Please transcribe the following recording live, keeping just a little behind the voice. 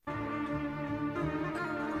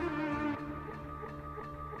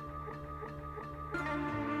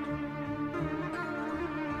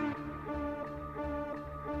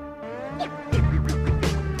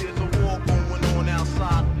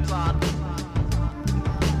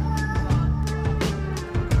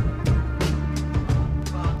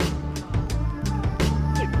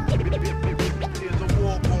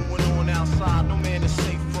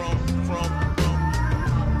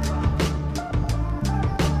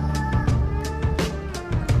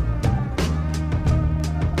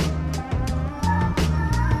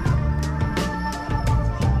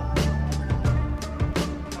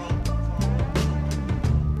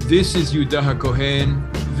This is Yehuda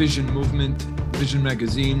HaKohen, Vision Movement, Vision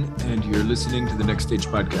Magazine, and you're listening to the Next Stage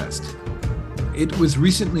podcast. It was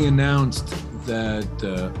recently announced that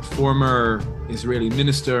former Israeli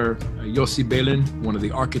minister Yossi Beilin, one of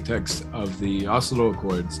the architects of the Oslo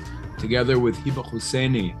Accords, together with Hiba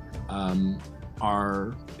Husseini,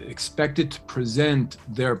 are expected to present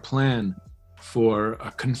their plan for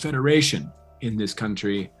a confederation in this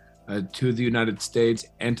country to the United States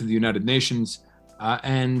and to the United Nations,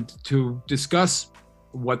 and to discuss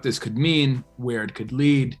what this could mean, where it could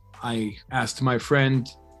lead. I asked my friend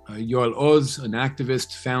Yoel Oz, an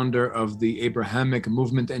activist, founder of the Abrahamic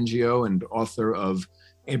Movement NGO and author of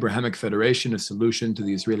Abrahamic Federation, a solution to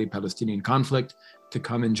the Israeli-Palestinian conflict, to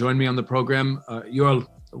come and join me on the program. Yoel,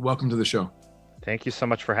 welcome to the show. Thank you so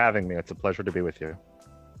much for having me. It's a pleasure to be with you.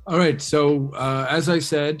 All right, so as I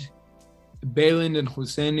said, Beilin and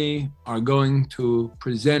Husseini are going to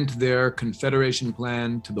present their confederation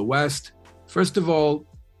plan to the West. First of all,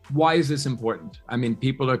 why is this important? I mean,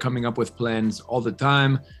 people are coming up with plans all the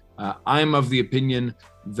time. I'm of the opinion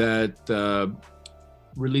that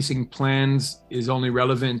releasing plans is only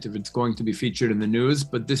relevant if it's going to be featured in the news,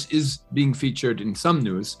 but this is being featured in some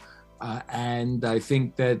news. And I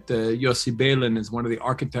think that Yossi Beilin is one of the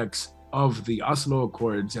architects of the Oslo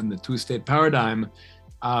Accords and the two-state paradigm.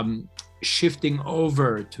 Shifting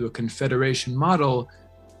over to a confederation model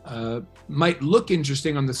might look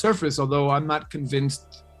interesting on the surface, although I'm not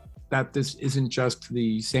convinced that this isn't just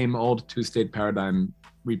the same old two-state paradigm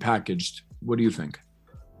repackaged. What do you think?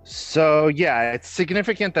 So yeah, it's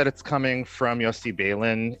significant that it's coming from Yossi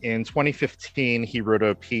Beilin. In 2015, he wrote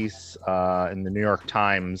a piece in the New York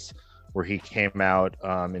Times where he came out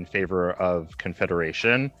in favor of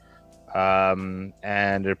confederation.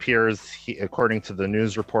 And it appears, according to the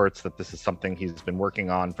news reports, that this is something he's been working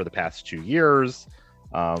on for the past 2 years.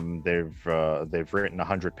 They've written a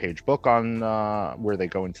 100-page book on where they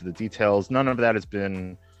go into the details. None of that has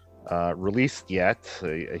been released yet.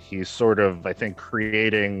 He's sort of, I think,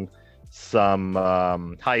 creating some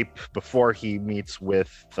hype before he meets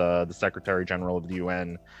with the Secretary General of the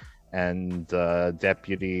UN and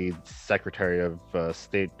Deputy Secretary of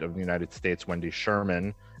State of the United States, Wendy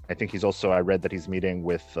Sherman. I think I read that he's meeting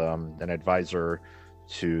with an advisor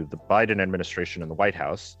to the Biden administration in the White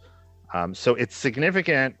House. So it's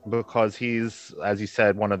significant because he's, as you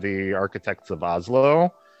said, one of the architects of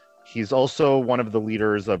Oslo. He's also one of the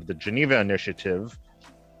leaders of the Geneva Initiative,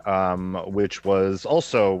 which was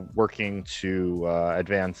also working to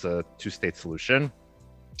advance a two-state solution,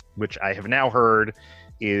 which I have now heard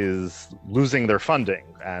is losing their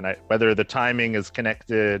funding. And whether the timing is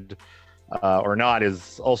connected or not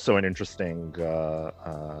is also an interesting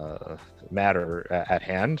matter at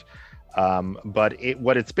hand. But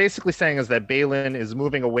what it's basically saying is that Beilin is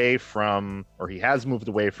moving away from, or he has moved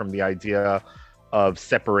away from, the idea of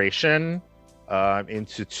separation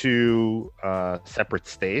into two separate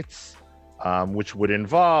states, which would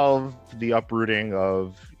involve the uprooting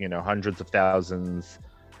of hundreds of thousands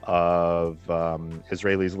of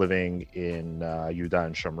Israelis living in Yehuda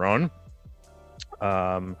and Shomron.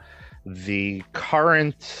 The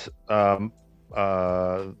current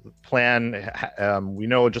plan, we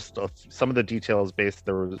know just some of the details based.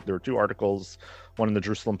 There were two articles, one in the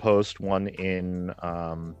Jerusalem Post, one in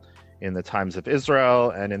the Times of Israel,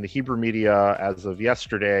 and in the Hebrew media as of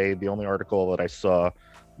yesterday. The only article that I saw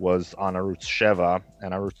was on Arutz Sheva,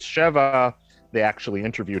 and Arutz Sheva, they actually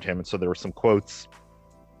interviewed him, and so there were some quotes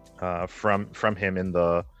from him in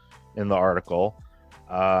the article.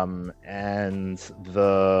 And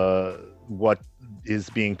what is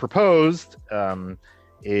being proposed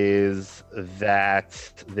is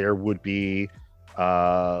that there would be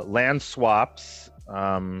land swaps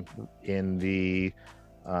in the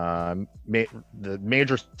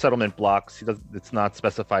major settlement blocks. It's not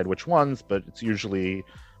specified which ones, but it's usually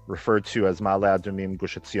referred to as Ma'ale Adumim,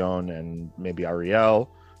 Gush Etzion, and maybe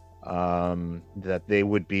Ariel. That they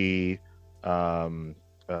would be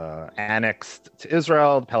annexed to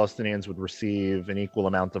Israel. The Palestinians would receive an equal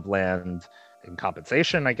amount of land in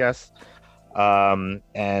compensation, I guess,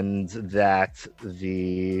 and that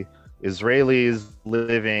the Israelis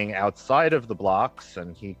living outside of the blocks,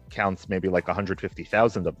 and he counts maybe like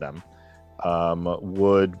 150,000 of them,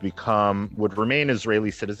 would remain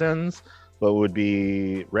Israeli citizens, but would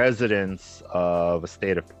be residents of a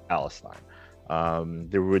state of Palestine.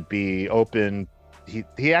 There would be open.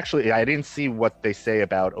 He actually, I didn't see what they say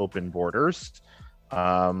about open borders,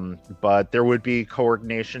 but there would be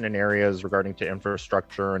coordination in areas regarding to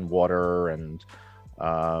infrastructure and water and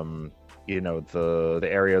the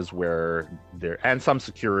areas where there, and some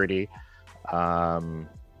security,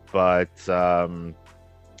 but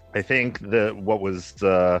I think what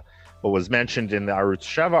was mentioned in the Arutz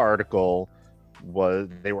Sheva article was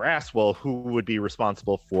they were asked, well, who would be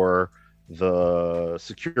responsible for the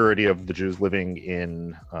security of the Jews living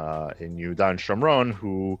in Yehuda and Shomron,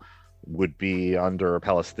 who would be under a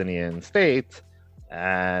Palestinian state,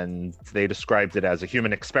 and they described it as a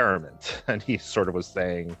human experiment. And he sort of was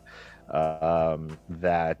saying that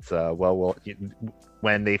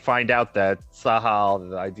when they find out that Tzahal,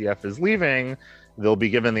 the IDF, is leaving, they'll be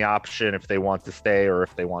given the option if they want to stay or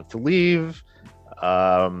if they want to leave.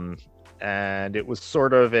 And it was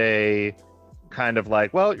sort of a kind of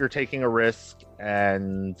like, well, you're taking a risk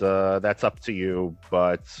and that's up to you,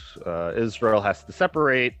 but Israel has to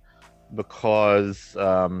separate because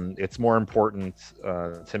it's more important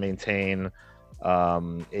to maintain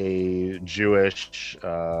a Jewish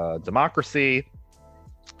democracy,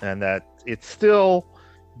 and that it's still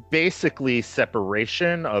basically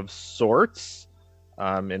separation of sorts,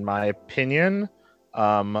 in my opinion.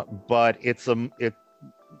 But it's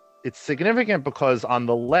significant because on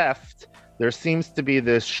the left, there seems to be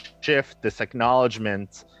this shift, this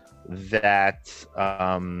acknowledgement that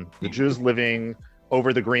the Jews living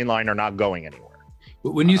over the Green Line are not going anywhere.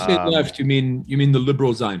 But when you say left, you mean the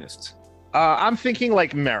liberal Zionists? I'm thinking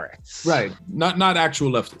like Meretz. Right, not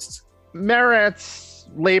actual leftists. Meretz,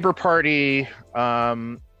 Labor Party.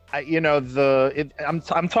 I'm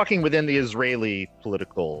talking within the Israeli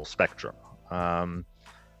political spectrum. The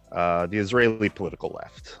Israeli political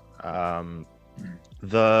left.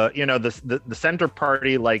 The center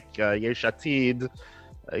party like Yesh Atid,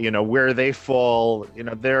 where they fall,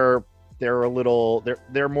 they're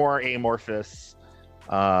more amorphous,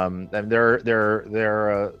 and they're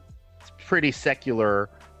a pretty secular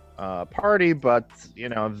party, but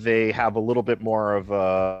they have a little bit more of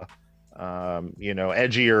a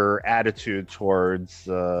edgier attitude towards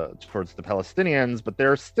the Palestinians, but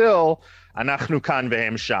they're still anachnu kan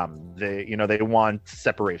vehem sham. They want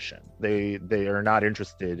separation. They are not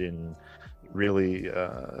interested in really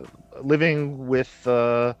living with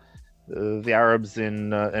the Arabs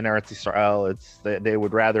in Eretz Yisrael. They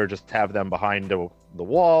would rather just have them behind the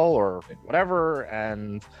wall or whatever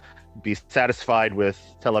and be satisfied with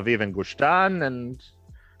Tel Aviv and Gush Dan and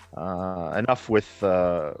enough with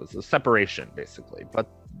separation, basically. But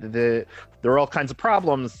there are all kinds of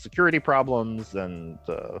problems, security problems, and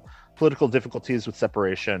political difficulties with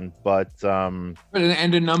separation. But and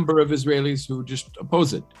a number of Israelis who just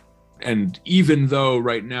oppose it. And even though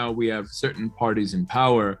right now we have certain parties in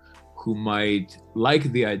power who might like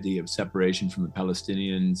the idea of separation from the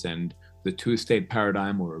Palestinians and the two-state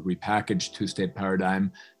paradigm or a repackaged two-state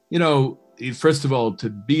paradigm, first of all, to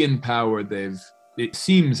be in power, it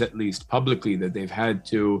seems, at least publicly, that they've had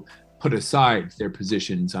to put aside their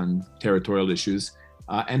positions on territorial issues.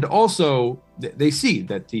 And also, they see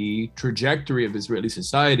that the trajectory of Israeli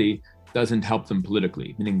society doesn't help them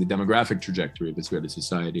politically, meaning the demographic trajectory of Israeli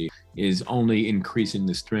society is only increasing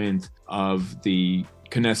the strength of the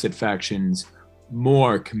Knesset factions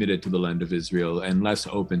more committed to the land of Israel and less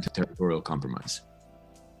open to territorial compromise.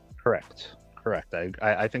 Correct.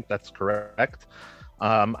 I think that's correct.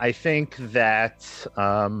 I think that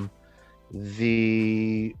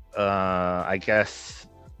I guess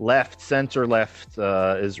center-left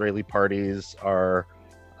Israeli parties are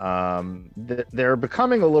they're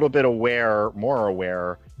becoming a little bit more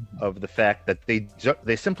aware of the fact that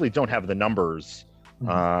they simply don't have the numbers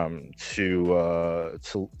to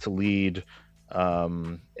lead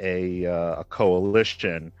a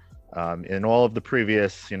coalition. In all of the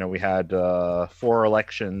previous, we had 4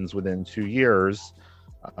 elections within 2 years.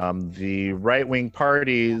 The right-wing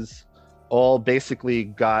parties all basically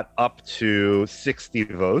got up to 60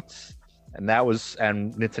 votes, and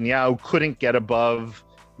Netanyahu couldn't get above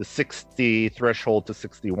the 60 threshold to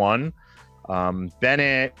 61.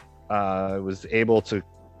 Bennett was able to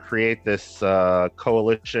create this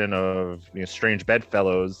coalition of strange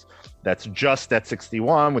bedfellows that's just at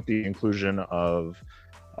 61 with the inclusion of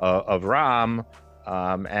Ram,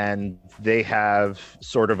 and they have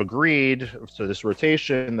sort of agreed to this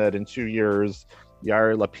rotation that in 2 years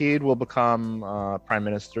Yair Lapid will become prime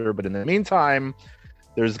minister, but in the meantime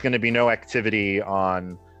there's going to be no activity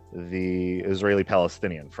on the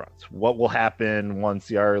Israeli-Palestinian front. What will happen once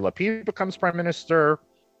Yair Lapid becomes prime minister?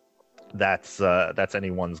 That's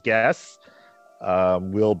anyone's guess.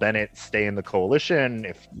 Will Bennett stay in the coalition?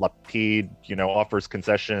 If Lapid, offers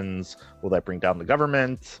concessions, will that bring down the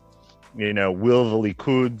government? Will the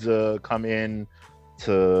Likud come in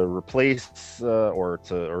to replace or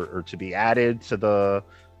to be added to the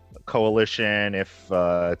coalition if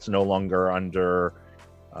it's no longer under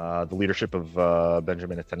The leadership of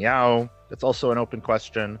Benjamin Netanyahu, it's also an open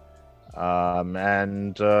question.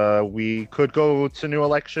 And we could go to new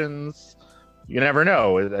elections. You never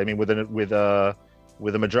know. I mean, with a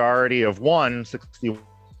majority of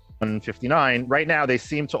 61-59, right now they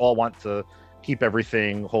seem to all want to keep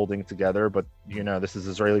everything holding together. But this is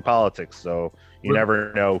Israeli politics, so you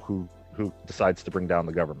never know who decides to bring down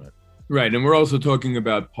the government. Right, and we're also talking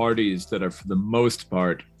about parties that are, for the most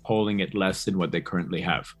part, polling at less than what they currently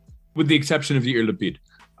have, with the exception of Yair Lapid,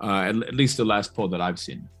 at least the last poll that I've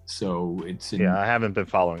seen. So I haven't been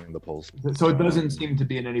following the polls. So it doesn't seem to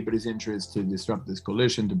be in anybody's interest to disrupt this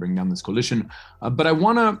coalition, to bring down this coalition. But I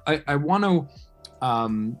want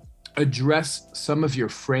to address some of your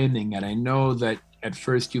framing, and I know that at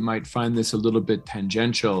first you might find this a little bit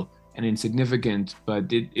tangential and insignificant,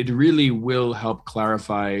 but it really will help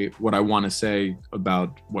clarify what I want to say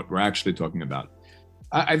about what we're actually talking about.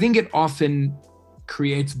 I think it often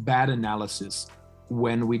creates bad analysis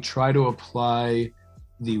when we try to apply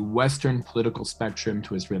the Western political spectrum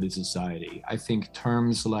to Israeli society. I think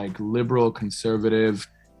terms like liberal, conservative,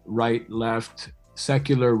 right, left,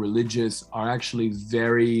 secular, religious are actually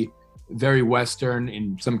very, very Western,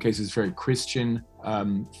 in some cases very Christian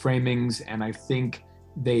framings, and I think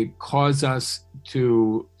they cause us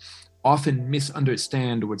to often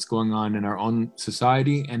misunderstand what's going on in our own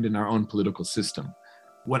society and in our own political system.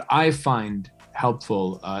 What I find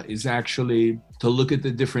helpful is actually to look at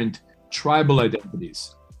the different tribal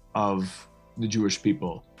identities of the Jewish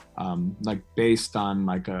people, like based on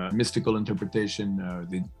like a mystical interpretation,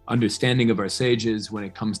 the understanding of our sages when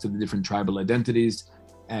it comes to the different tribal identities.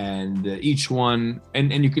 And each one,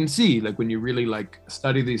 and you can see, like when you really like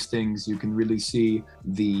study these things, you can really see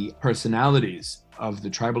the personalities of the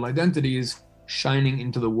tribal identities shining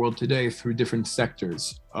into the world today through different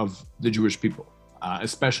sectors of the Jewish people,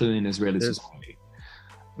 especially in Israeli society.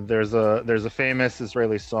 There's a famous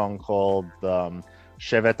Israeli song called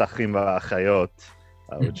Shevet Achim V'Achayot,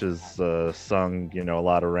 which is sung, a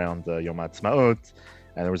lot around Yom Ha'atzmaut.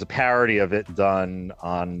 And there was a parody of it done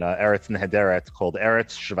on Eretz Nehederet called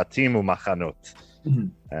Eretz Shvatim U'Machanot. Mm-hmm.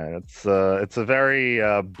 And it's a very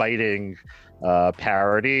biting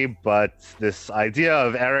parody, but this idea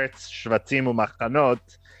of Eretz Shvatim U'Machanot,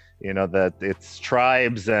 that it's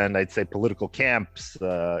tribes and I'd say political camps,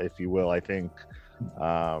 if you will, I think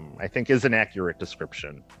is an accurate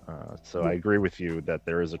description. So I agree with you that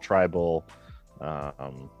there is a tribal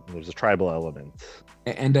element.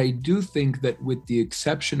 And I do think that with the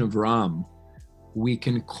exception of Ram, we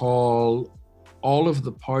can call all of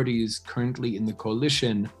the parties currently in the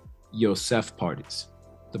coalition Yosef parties,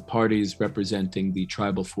 the parties representing the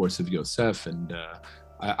tribal force of Yosef. And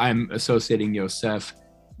I'm associating Yosef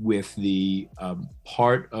with the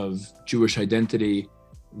part of Jewish identity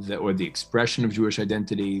or the expression of Jewish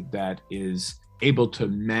identity that is able to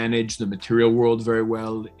manage the material world very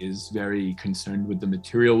well, is very concerned with the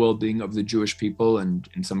material well-being of the Jewish people, and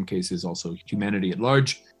in some cases also humanity at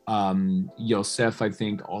large. Yosef, I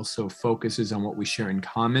think, also focuses on what we share in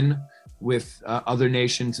common with other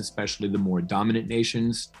nations, especially the more dominant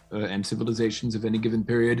nations and civilizations of any given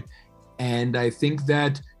period. And I think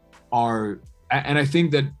that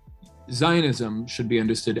Zionism should be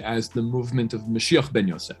understood as the movement of Mashiach ben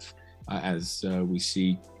Yosef, as we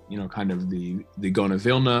see kind of the Gaon of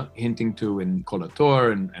Vilna hinting to in Kol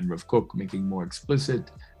HaTorah and Rav Kook making more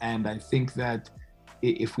explicit. And I think that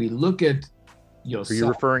if we look at Yosef... Are you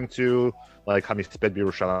referring to like Hamisped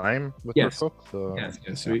B'Yerushalayim with yes. Rav Kook? So,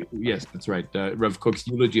 yes, that's right. Rav Kook's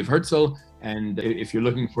eulogy of Herzl. And if you're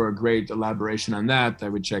looking for a great elaboration on that, I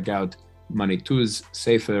would check out Manitu's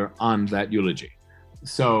Sefer on that eulogy.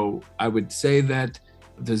 So I would say that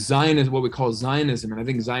the Zionism, what we call Zionism, and I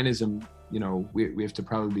think Zionism, we have to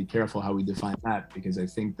probably be careful how we define that, because I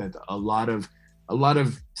think that a lot of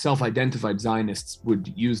self-identified Zionists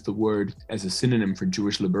would use the word as a synonym for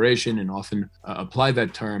Jewish liberation and often apply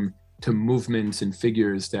that term to movements and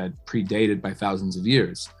figures that predated by thousands of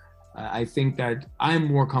years. I think that I'm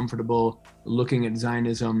more comfortable looking at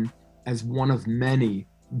Zionism as one of many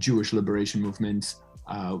Jewish liberation movements,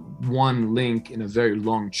 one link in a very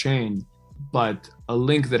long chain, but a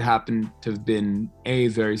link that happened to have been A,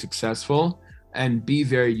 very successful, and B,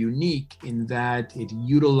 very unique in that it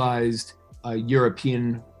utilized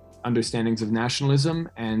European understandings of nationalism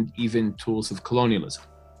and even tools of colonialism.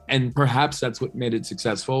 And perhaps that's what made it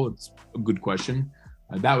successful. It's a good question.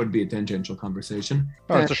 That would be a tangential conversation.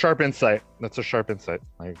 Oh, it's a sharp insight. That's a sharp insight.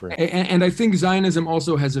 I agree. And I think Zionism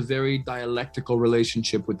also has a very dialectical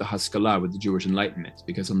relationship with the Haskalah, with the Jewish Enlightenment,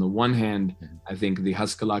 because on the one hand, I think the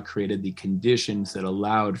Haskalah created the conditions that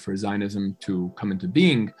allowed for Zionism to come into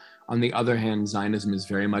being. On the other hand, Zionism is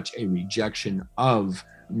very much a rejection of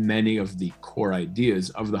many of the core ideas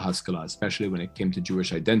of the Haskalah, especially when it came to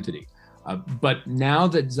Jewish identity. But now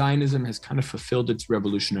that Zionism has kind of fulfilled its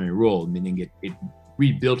revolutionary role, meaning it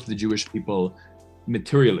rebuilt the Jewish people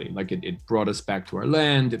materially, like it brought us back to our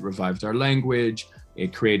land, it revived our language,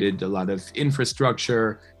 it created a lot of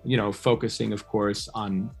infrastructure, focusing, of course,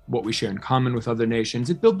 on what we share in common with other nations.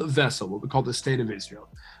 It built the vessel, what we call the State of Israel.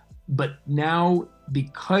 But now,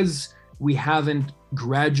 because we haven't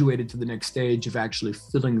graduated to the next stage of actually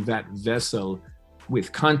filling that vessel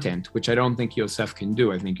with content, which I don't think Yosef can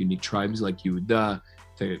do. I think you need tribes like Yehuda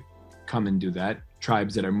to come and do that.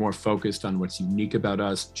 Tribes that are more focused on what's unique about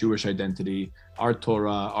us, Jewish identity, our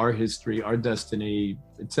Torah, our history, our destiny,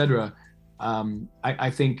 etc. I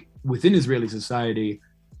think within Israeli society,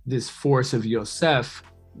 this force of Yosef,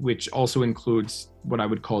 which also includes what I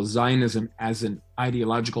would call Zionism as an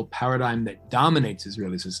ideological paradigm that dominates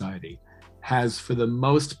Israeli society, has for the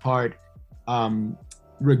most part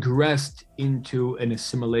regressed into an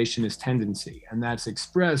assimilationist tendency. And that's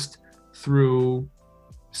expressed through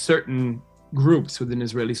certain groups within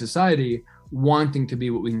Israeli society wanting to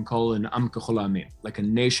be what we can call an Am Kechol Ha'amim, like a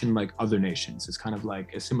nation like other nations. It's kind of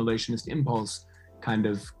like assimilationist impulse kind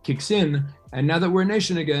of kicks in. And now that we're a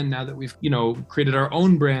nation again, now that we've, created our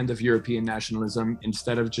own brand of European nationalism,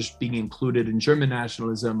 instead of just being included in German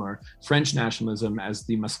nationalism or French nationalism as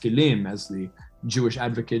the Maskilim, as the Jewish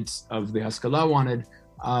advocates of the Haskalah wanted,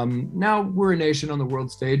 now we're a nation on the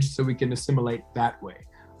world stage, so we can assimilate that way.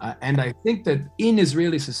 And I think that in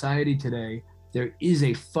Israeli society today, there is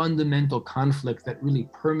a fundamental conflict that really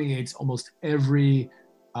permeates almost every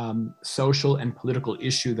social and political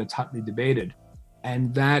issue that's hotly debated.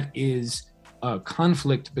 And that is a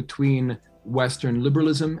conflict between Western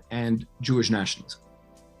liberalism and Jewish nationalism.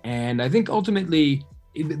 And I think ultimately,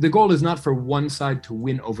 the goal is not for one side to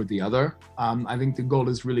win over the other. I think the goal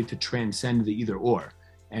is really to transcend the either or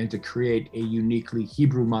and to create a uniquely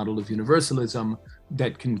Hebrew model of universalism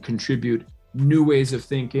that can contribute new ways of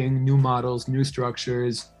thinking, new models, new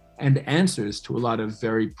structures, and answers to a lot of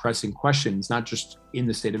very pressing questions, not just in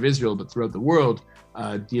the state of Israel, but throughout the world,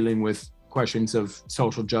 dealing with questions of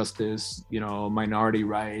social justice, minority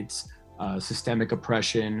rights, systemic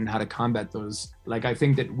oppression, and how to combat those. Like, I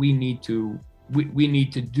think that we need to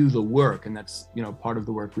do the work, and that's part of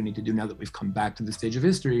the work we need to do now that we've come back to the stage of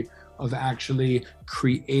history of actually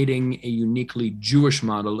creating a uniquely Jewish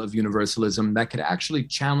model of universalism that could actually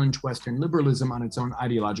challenge Western liberalism on its own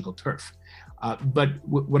ideological turf. But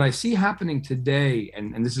what I see happening today,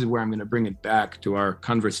 and this is where I'm going to bring it back to our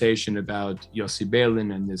conversation about Yossi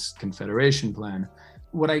Beilin and this confederation plan,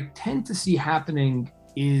 what I tend to see happening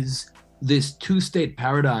is this two-state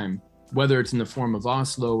paradigm, whether it's in the form of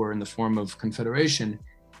Oslo or in the form of confederation,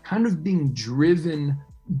 kind of being driven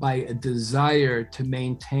by a desire to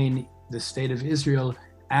maintain the state of Israel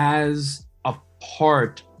as a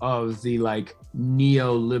part of the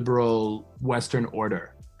neoliberal Western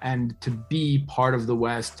order, and to be part of the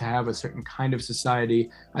West, to have a certain kind of society.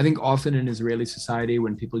 I think often in Israeli society,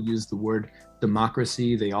 when people use the word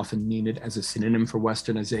democracy, they often mean it as a synonym for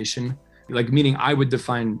Westernization. Meaning I would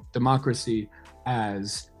define democracy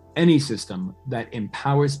as any system that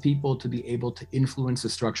empowers people to be able to influence the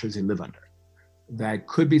structures they live under. That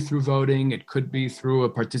could be through voting, it could be through a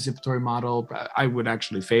participatory model. I would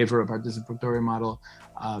actually favor a participatory model.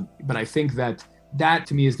 But I think that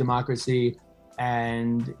to me is democracy.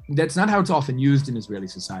 And that's not how it's often used in Israeli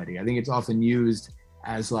society. I think it's often used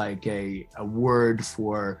as a word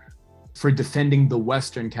for defending the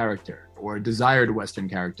Western character or desired Western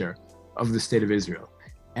character of the state of Israel.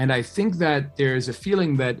 And I think that there's a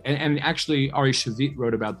feeling that, and actually Ari Shavit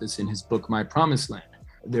wrote about this in his book, My Promised Land.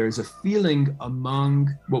 There's a feeling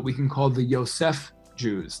among what we can call the Yosef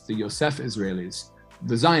Jews, the Yosef Israelis,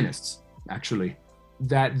 the Zionists, actually,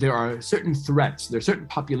 that there are certain threats, there are certain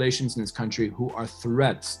populations in this country who are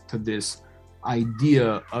threats to this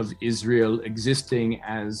idea of Israel existing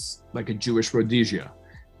as like a Jewish Rhodesia.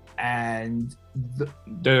 And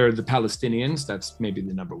there are the Palestinians, that's maybe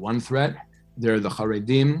the number one threat. There are the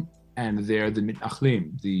Haredim, and there are the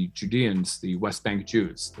Mitnachlim, the Judeans, the West Bank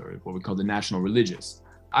Jews, or what we call the national religious.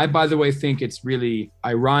 I, by the way, think it's really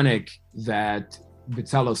ironic that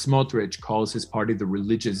Bezalel Smotrich calls his party the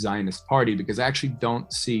Religious Zionist Party, because I actually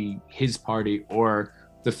don't see his party or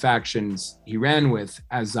the factions he ran with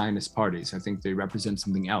as Zionist parties. I think they represent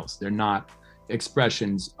something else. They're not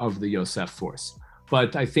expressions of the Yosef force.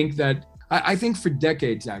 But I think for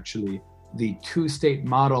decades, actually, the two-state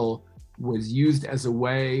model was used as a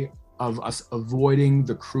way of us avoiding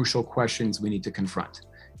the crucial questions we need to confront.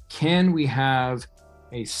 Can we have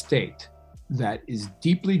a state that is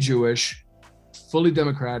deeply Jewish, fully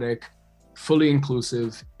democratic, fully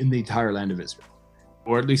inclusive in the entire land of Israel,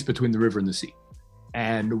 or at least between the river and the sea.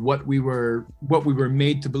 And what we were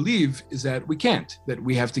made to believe is that we can't, that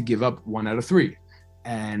we have to give up one out of three.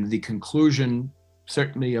 And the conclusion,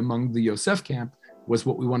 certainly among the Yosef camp, was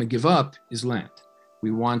what we want to give up is land.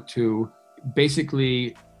 We want to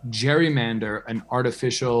basically gerrymander an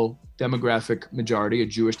artificial demographic majority, a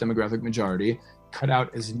Jewish demographic majority, cut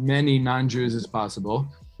out as many non-Jews as possible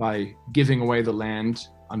by giving away the land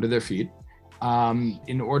under their feet,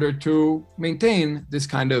 in order to maintain this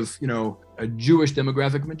kind of, a Jewish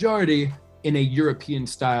demographic majority in a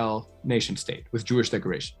European-style nation state with Jewish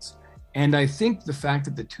decorations. And I think the fact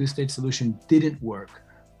that the two-state solution didn't work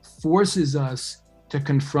forces us to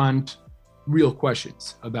confront real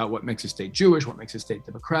questions about what makes a state Jewish, what makes a state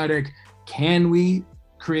democratic. Can we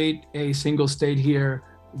create a single state here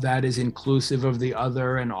that is inclusive of the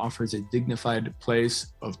other and offers a dignified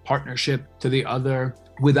place of partnership to the other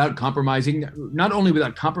without compromising, not only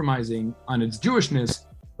without compromising on its Jewishness,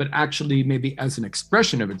 but actually maybe as an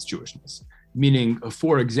expression of its Jewishness? Meaning,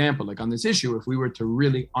 for example, like on this issue, if we were to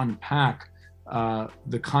really unpack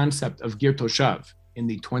the concept of Gir Toshav in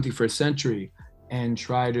the 21st century and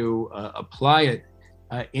try to apply it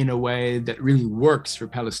in a way that really works for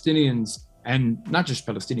Palestinians, and not just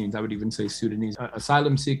Palestinians, I would even say Sudanese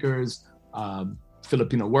asylum seekers,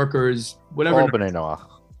 Filipino workers, whatever. All B'nai Noach.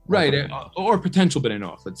 Right, or potential B'nai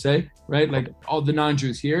Noach, let's say, right? Like all the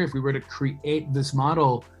non-Jews here, if we were to create this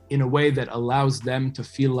model in a way that allows them to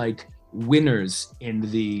feel like winners in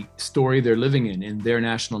the story they're living in their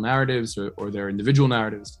national narratives or their individual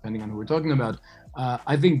narratives, depending on who we're talking about,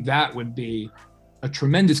 I think that would be a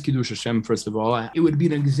tremendous Kiddush Hashem, first of all. It would be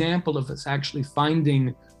an example of us actually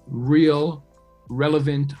finding real,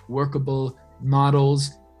 relevant, workable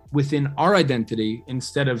models within our identity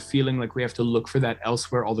instead of feeling like we have to look for that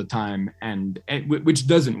elsewhere all the time, and which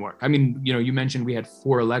doesn't work. I mean, you mentioned we had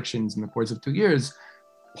 4 elections in the course of 2 years.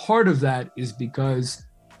 Part of that is because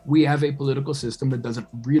we have a political system that doesn't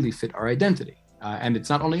really fit our identity. And it's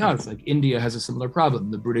not only us, like India has a similar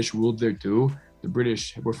problem. The British ruled there too. The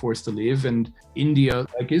British were forced to leave, and India,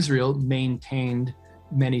 like Israel, maintained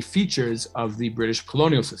many features of the British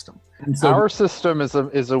colonial system. And so our system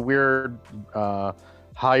is a weird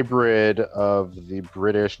hybrid of the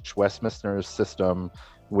British Westminster system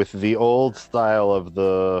with the old style of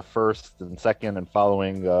the first and second and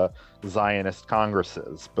following Zionist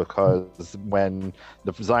congresses, because when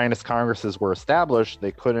the Zionist congresses were established,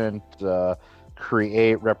 they couldn't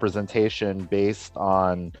create representation based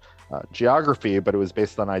on geography, but it was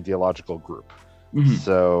based on ideological group. Mm-hmm.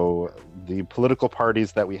 So the political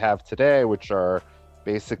parties that we have today, which are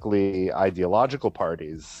basically ideological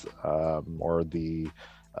parties, or the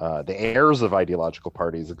heirs of ideological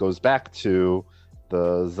parties, it goes back to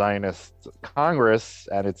the Zionist Congress,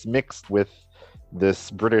 and it's mixed with this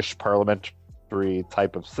British parliamentary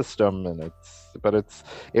type of system, and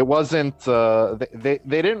it wasn't they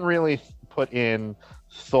didn't really put in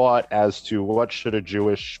thought as to what should a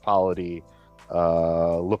Jewish polity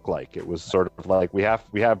look like. It was sort of like we have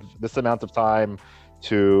this amount of time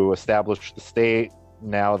to establish the state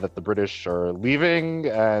now that the British are leaving,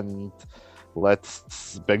 and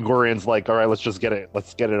Ben-Gurion's like, all right, let's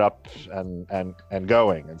get it up and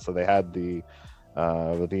going. And so they had the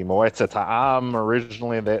Moetzet Ha'am.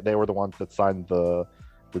 Originally they were the ones that signed the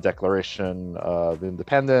Declaration of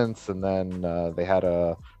Independence, and then they had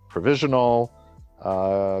a provisional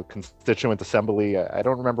constituent assembly. I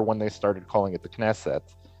don't remember when they started calling it the Knesset,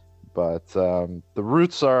 but the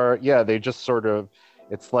roots are, they just sort of,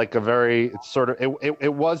 it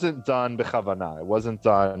wasn't done b'chavana. It wasn't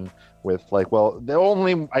done with the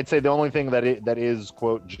only thing that is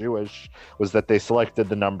quote Jewish was that they selected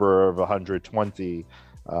the number of 120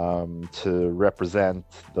 to represent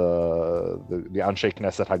the Anshe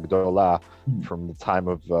Knesset Hagdolah from the time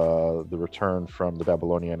of the return from the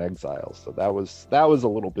Babylonian exile. So that was a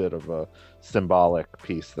little bit of a symbolic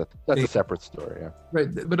piece. That's a separate story. Yeah. Right,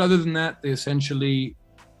 but other than that, they essentially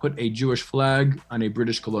put a Jewish flag on a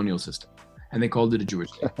British colonial system, and they called it a Jewish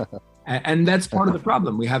state. And that's part of the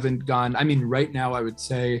problem. We haven't gone, right now I would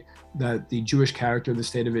say that the Jewish character of the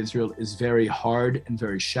state of Israel is very hard and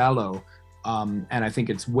very shallow. And I think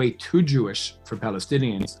it's way too Jewish for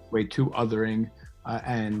Palestinians, way too othering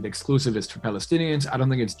and exclusivist for Palestinians. I don't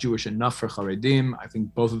think it's Jewish enough for Haredim. I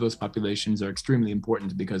think both of those populations are extremely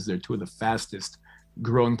important because they're two of the fastest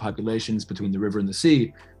growing populations between the river and the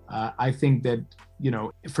sea. I think that,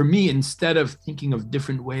 for me, instead of thinking of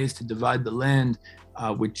different ways to divide the land,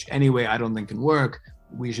 which anyway I don't think can work,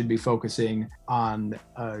 we should be focusing on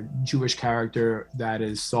a Jewish character that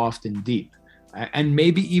is soft and deep. and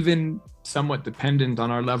maybe even somewhat dependent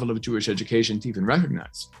on our level of Jewish education to even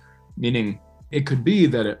recognize. Meaning, it could be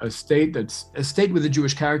that a state with a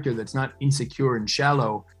Jewish character that's not insecure and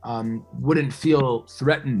shallow wouldn't feel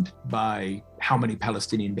threatened by how many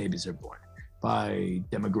Palestinian babies are born, by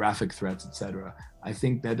demographic threats, etc. I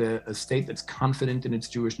think that a state that's confident in its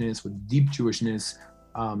Jewishness, with deep Jewishness,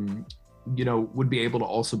 would be able to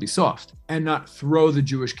also be soft and not throw the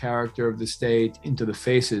Jewish character of the state into the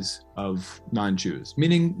faces of non-Jews,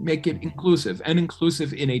 meaning make it inclusive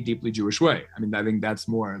in a deeply Jewish way. I mean, I think that's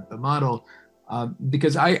more the model,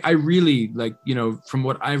 because I really, from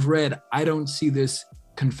what I've read, I don't see this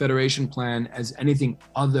confederation plan as anything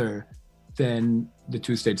other than the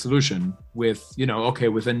two-state solution with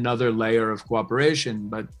another layer of cooperation,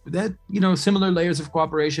 but that, similar layers of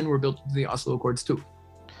cooperation were built into the Oslo Accords too.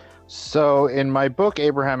 So in my book,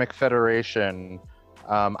 Abrahamic Federation,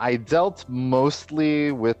 I dealt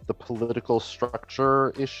mostly with the political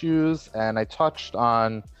structure issues, and I touched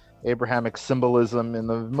on Abrahamic symbolism in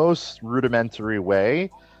the most rudimentary way,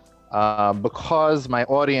 because my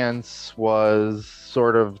audience was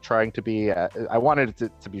sort of trying to be, I wanted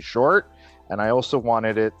it to be short, and I also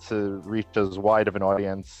wanted it to reach as wide of an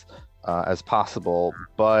audience as possible.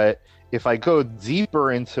 But if I go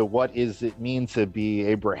deeper into what does it mean to be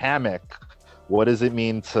Abrahamic, what does it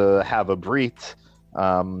mean to have a brit,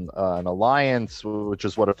 an alliance, which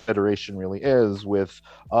is what a federation really is, with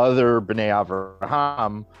other Bnei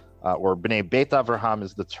Avraham, or Bnei Beit Avraham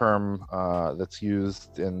is the term that's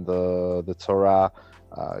used in the Torah.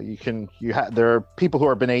 There are people who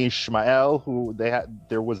are Bnei Ishmael, who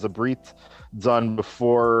there was a brit done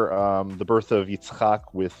before the birth of Yitzchak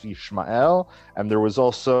with Ishmael, and there was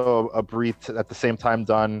also a brit at the same time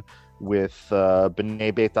done with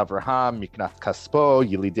Bnei Beit Avraham, Miknat Kaspo,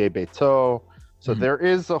 Yilidei Beito. So there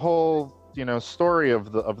is a whole story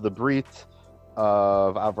of the brit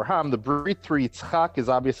of Avraham. The brit through Yitzchak is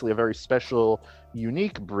obviously a very special,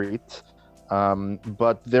 unique brit.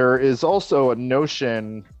 But there is also a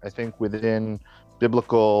notion, I think, within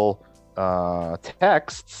biblical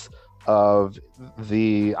texts of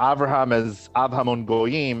the Avraham as Av Hamon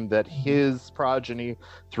Goyim, that his progeny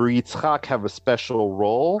through Yitzchak have a special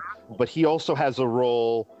role, but he also has a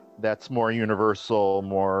role that's more universal,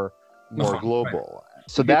 more global. Right.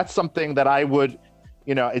 So that's something that I would,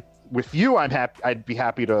 with you, I'd be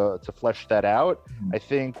happy to flesh that out. I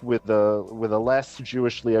think with a less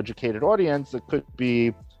Jewishly educated audience, it could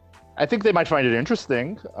be, I think they might find it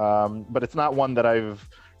interesting, but it's not one that I've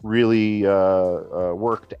really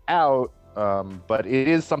worked out. But it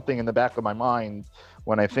is something in the back of my mind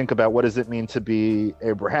when I think about what does it mean to be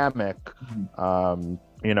Abrahamic.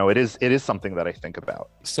 It is something that I think about.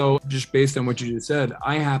 So just based on what you just said,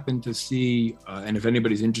 I happen to see, and if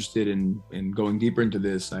anybody's interested in going deeper into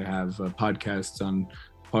this, I have podcasts on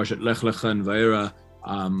Parshat Lech Lecha and Vayera.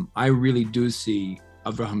 I really do see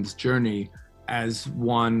Avraham's journey as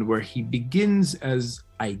one where he begins as,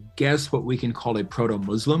 I guess, what we can call a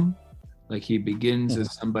proto-Muslim. Like he begins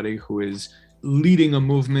as somebody who is leading a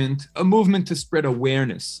movement to spread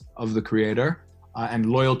awareness of the Creator and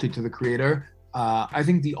loyalty to the Creator. I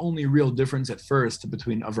think the only real difference at first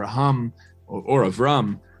between Avraham or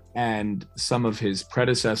Avram and some of his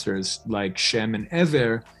predecessors like Shem and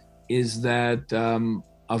Ever is that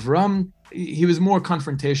Avram, he was more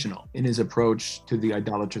confrontational in his approach to the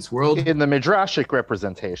idolatrous world. In the Midrashic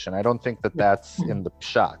representation, I don't think that's in the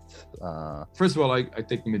Pshat. First of all, I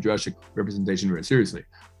take the Midrashic representation very seriously,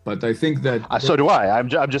 but I think that... so do I. I'm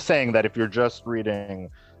just saying that if you're just reading...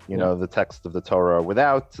 the text of the Torah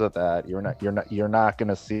without that, you're not going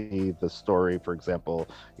to see the story, for example,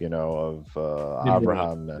 of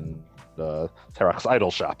Abraham and Terach's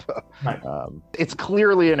idol shop. Right. It's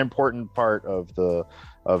clearly an important part of the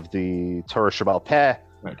Torah Shebaal Peh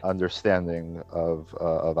understanding of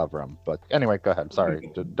Avram. But anyway, go ahead.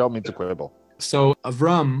 Sorry, don't mean to quibble. So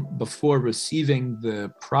Avram, before receiving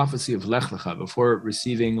the prophecy of Lech Lecha, before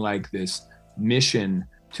receiving like this mission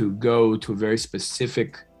to go to a very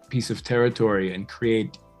specific piece of territory and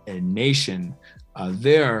create a nation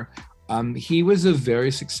he was a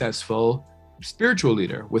very successful spiritual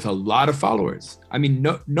leader with a lot of followers. I mean,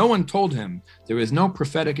 no one told him, there was no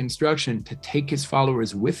prophetic instruction to take his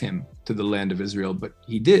followers with him to the land of Israel, but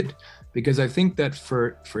he did. Because I think that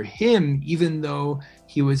for him, even though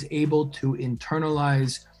he was able to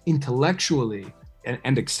internalize intellectually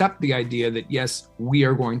and accept the idea that, yes, we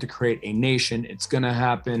are going to create a nation, it's going to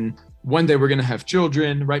happen. One day we're going to have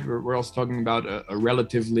children, right? We're also talking about a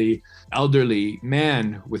relatively elderly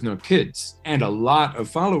man with no kids and a lot of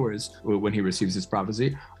followers when he receives this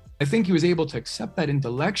prophecy. I think he was able to accept that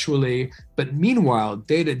intellectually, but meanwhile,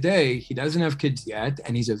 day to day, he doesn't have kids yet,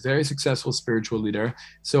 and he's a very successful spiritual leader.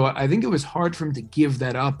 So I think it was hard for him to give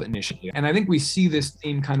that up initially. And I think we see this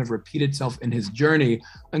theme kind of repeat itself in his journey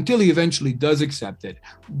until he eventually does accept it.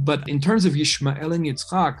 But in terms of Yishmael and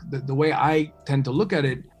Yitzchak, the way I tend to look at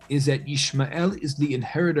it is that Yishmael is the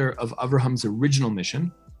inheritor of Abraham's original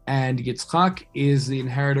mission, and Yitzchak is the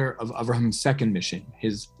inheritor of Abraham's second mission,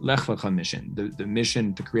 his Lech Lecha mission, the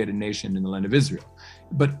mission to create a nation in the land of Israel.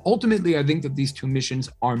 But ultimately, I think that these two missions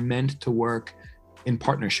are meant to work in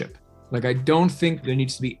partnership. Like, I don't think there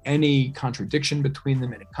needs to be any contradiction between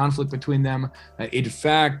them, any conflict between them. In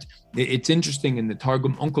fact, it's interesting in the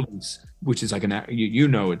Targum Onkelos, which is like you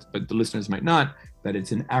know it, but the listeners might not, that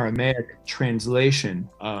it's an Aramaic translation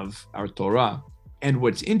of our Torah. And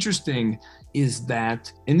what's interesting is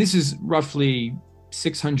that, and this is roughly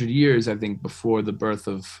 600 years, I think, before the birth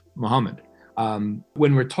of Muhammad.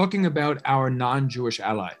 When we're talking about our non-Jewish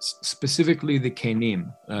allies, specifically the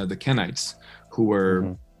Kenim, the Kenites, who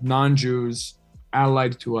were non-Jews,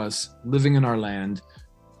 allied to us, living in our land,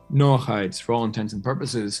 Noachites, for all intents and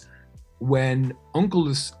purposes, when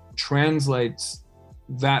Onkelos translates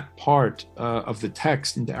that part of the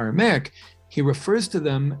text into Aramaic, he refers to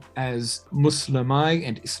them as Muslimai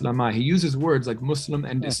and Islamai. He uses words like Muslim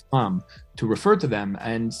and Islam to refer to them.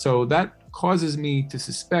 And so that causes me to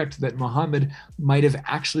suspect that Muhammad might have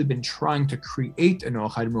actually been trying to create a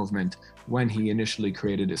Noachide movement when he initially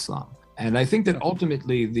created Islam. And I think that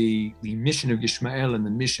ultimately the mission of Yishmael and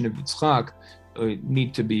the mission of Yitzchak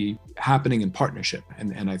need to be happening in partnership.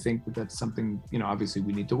 And I think that's something, obviously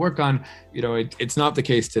we need to work on. It's not the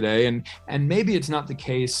case today. And maybe it's not the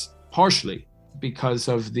case partially because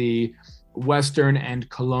of the Western and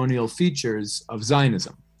colonial features of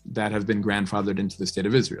Zionism that have been grandfathered into the state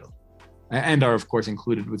of Israel and are, of course,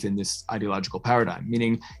 included within this ideological paradigm.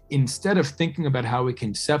 Meaning, instead of thinking about how we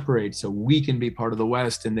can separate so we can be part of the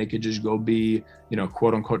West and they could just go be,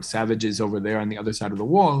 quote unquote, savages over there on the other side of the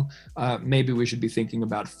wall, maybe we should be thinking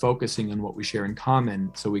about focusing on what we share in common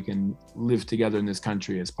so we can live together in this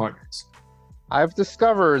country as partners. I've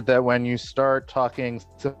discovered that when you start talking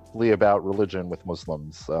simply about religion with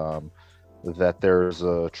Muslims, that there's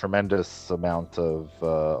a tremendous amount of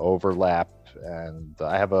overlap. And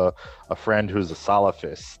I have a friend who's a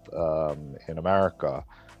Salafist in America.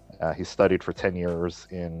 He studied for 10 years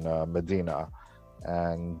in Medina.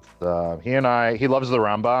 And he loves the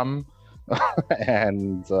Rambam.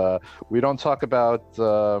 And we don't talk about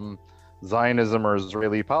Zionism or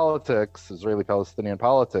Israeli-Palestinian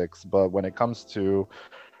politics, but when it comes to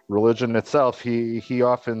religion itself, he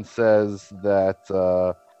often says that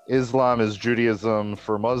Islam is Judaism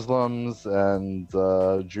for Muslims, and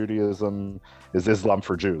Judaism is Islam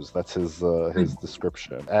for Jews. That's his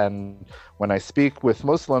description. And when I speak with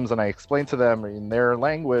Muslims and I explain to them in their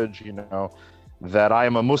language, that I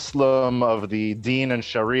am a Muslim of the Deen and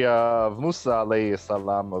Sharia of Musa alayhi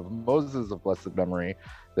salam, of Moses of blessed memory,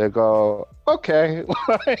 they go, okay.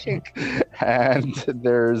 And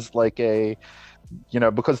there's like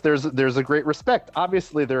because there's a great respect.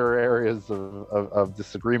 Obviously, there are areas of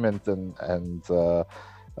disagreement and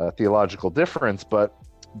theological difference, but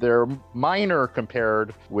they're minor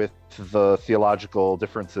compared with the theological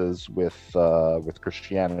differences with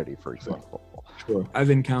Christianity, for example. Sure. I've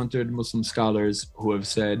encountered Muslim scholars who have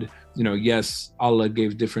said, yes, Allah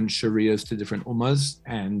gave different sharias to different ummas,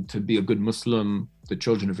 and to be a good Muslim, the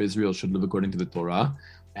children of Israel should live according to the Torah,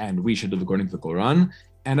 and we should live according to the Quran.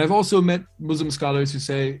 And I've also met Muslim scholars who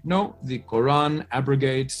say, no, the Quran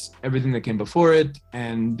abrogates everything that came before it,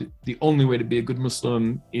 and the only way to be a good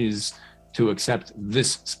Muslim is to accept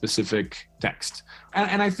this specific text.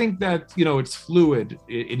 And I think that, it's fluid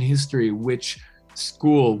in history, which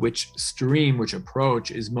school, which stream, which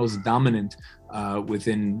approach is most dominant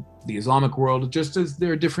within the Islamic world, just as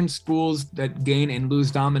there are different schools that gain and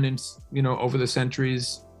lose dominance, over the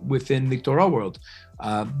centuries within the Torah world.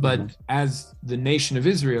 But as the nation of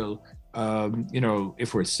Israel,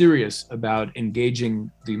 if we're serious about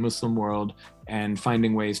engaging the Muslim world and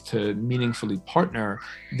finding ways to meaningfully partner,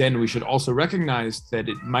 then we should also recognize that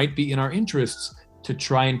it might be in our interests to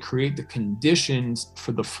try and create the conditions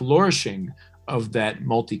for the flourishing of that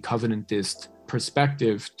multi-covenantist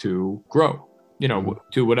perspective to grow,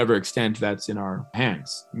 to whatever extent that's in our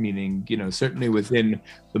hands. Meaning, certainly within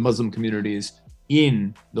the Muslim communities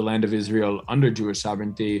in the land of Israel under Jewish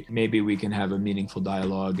sovereignty, maybe we can have a meaningful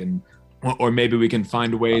dialogue, or maybe we can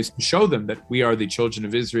find ways to show them that we are the children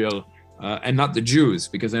of Israel and not the Jews,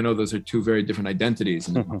 because I know those are two very different identities.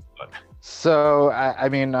 So, I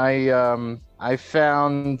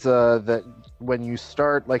found that when you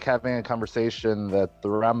start like having a conversation that the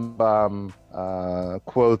Rambam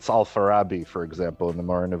quotes Al-Farabi, for example, in the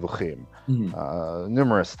Moreh Nevuchim,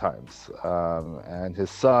 numerous times, and his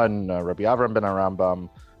son Rabbi Avram ben Arambam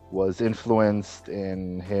was influenced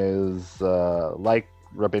in his like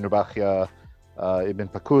Rabbeinu Bachya Ibn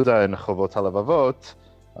Pakuda and Chovot HaLevavot,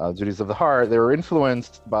 Duties of the Heart. They were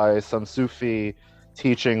influenced by some Sufi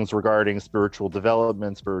teachings regarding spiritual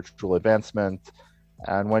development, spiritual advancement.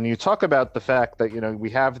 And when you talk about the fact that, we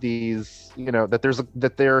have these,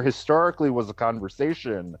 that there historically was a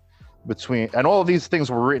conversation between, and all of these things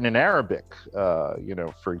were written in Arabic,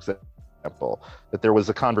 for example, that there was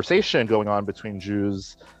a conversation going on between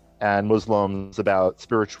Jews and Muslims about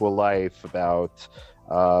spiritual life, about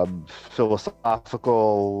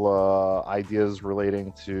philosophical ideas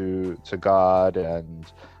relating to God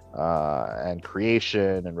and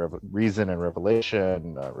creation and reason and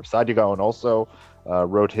revelation. Rav Saadia Gaon also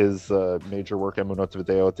wrote his major work Emunot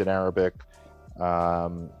V'Deot in Arabic.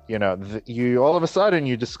 You all of a sudden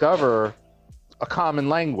you discover a common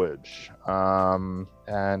language,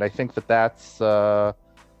 and I think that's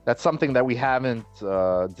something that we haven't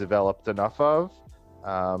developed enough of.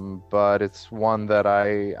 But it's one that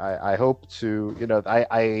I hope to,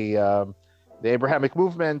 the Abrahamic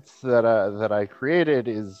movement that I created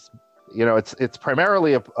is, it's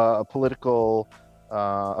primarily a political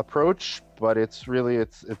approach, but it's really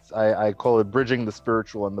I call it bridging the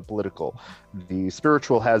spiritual and the political. The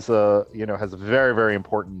spiritual has a very, very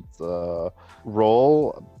important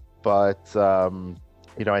role, but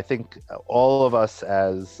I think all of us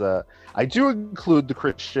I do include the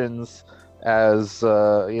Christians as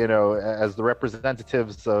as the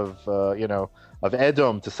representatives of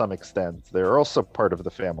Edom to some extent. They're also part of the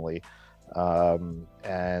family,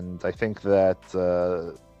 and I think that's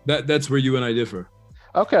where you and I differ.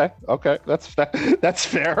 Okay, that's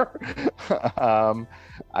fair.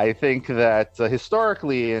 I think that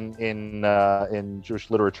historically in Jewish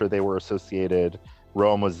literature they were associated.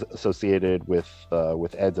 Rome was associated with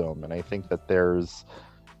Edom, and I think that there's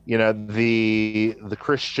the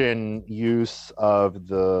Christian use of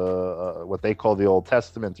the what they call the Old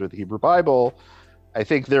Testament or the Hebrew Bible. I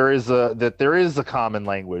think there is a common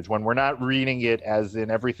language when we're not reading it as in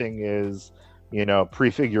everything is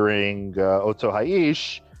prefiguring Oto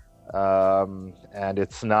Ha'ish, and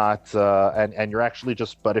it's not and you're actually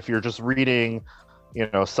but if you're just reading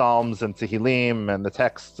Psalms and Tehillim and the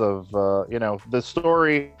texts of the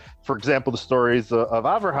story, for example, the stories of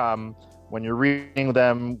Avraham. When you're reading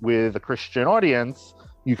them with a Christian audience,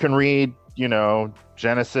 you can read,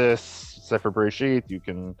 Genesis, Sefer Bereshit.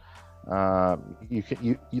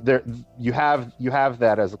 You have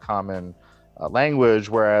that as a common language.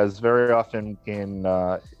 Whereas very often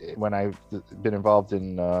when I've been involved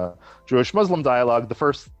in Jewish-Muslim dialogue, the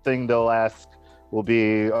first thing they'll ask will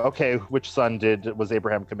be, okay, which son was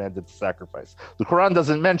Abraham commanded to sacrifice? The Quran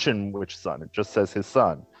doesn't mention which son; it just says his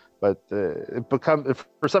son. But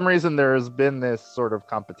for some reason, there's been this sort of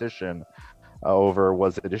competition over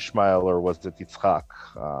was it Ishmael or was it Yitzchak?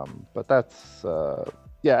 But that's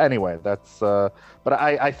anyway. That's but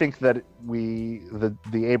I think that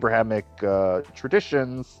the Abrahamic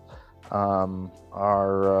traditions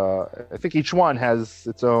are. I think each one has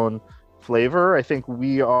its own flavor. I think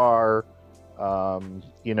we are,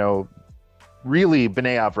 really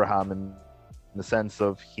Bnei Avraham in the sense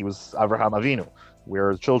of he was Avraham Avinu.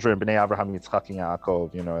 We're children, Bnei Avraham, Yitzchak, and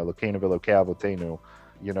Yaakov, Elokeinu v'Elokei Avotenu,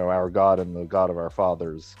 our God and the God of our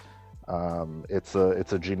fathers. It's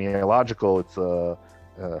a genealogical, it's a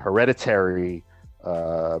hereditary.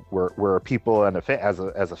 We're a people and as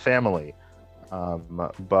a family,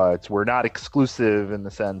 but we're not exclusive in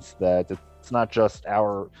the sense that it's not just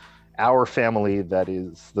our family that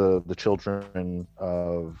is the children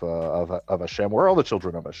of Hashem. We're all the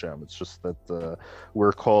children of Hashem. It's just that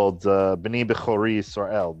we're called Bnei Bechori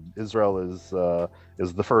Israel. Israel is the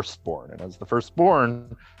firstborn, and as the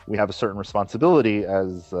firstborn, we have a certain responsibility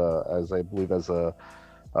as I believe as a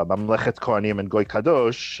Mamlechet Kohanim and Goy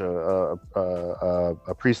Kadosh,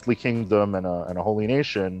 a priestly kingdom and a holy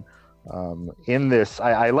nation. In this,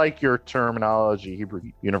 I like your terminology, Hebrew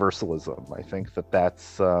universalism. I think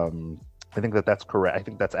that's correct. I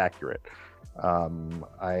think that's accurate.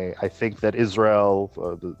 I think that Israel,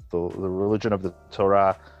 the religion of the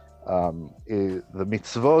Torah, the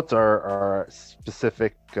mitzvot are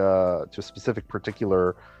specific to a specific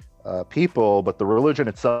particular people, but the religion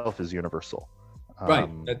itself is universal. Right.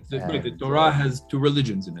 The Torah has two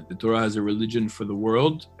religions in it. The Torah has a religion for the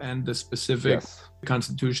world and the specific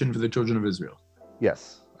constitution for the children of Israel.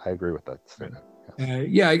 Yes, I agree with that statement. Right.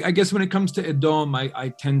 Yeah, I guess when it comes to Edom,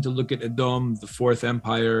 I tend to look at Edom, the Fourth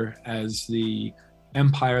Empire, as the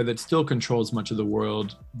empire that still controls much of the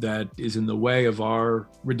world, that is in the way of our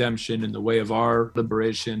redemption, in the way of our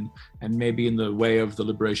liberation, and maybe in the way of the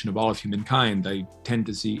liberation of all of humankind. I tend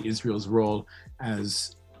to see Israel's role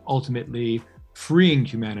as ultimately freeing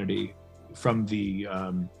humanity from the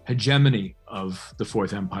hegemony of the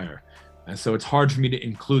Fourth Empire. And so it's hard for me to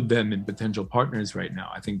include them in potential partners right now.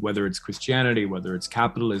 I think whether it's Christianity, whether it's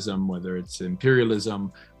capitalism, whether it's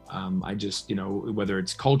imperialism, I just, whether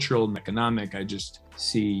it's cultural and economic, I just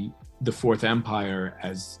see the Fourth Empire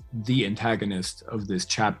as the antagonist of this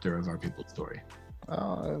chapter of our people's story.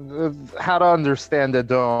 How to understand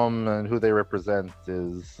Edom and who they represent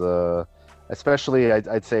is, especially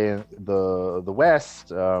I'd say in the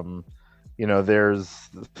West, there's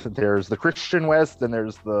the Christian West and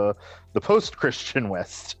there's the post-Christian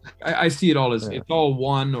West. I see it all as it's all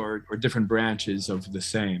one or different branches of the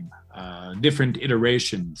same, different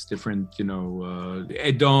iterations, different,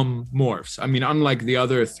 Edom morphs. I mean, unlike the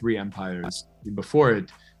other three empires before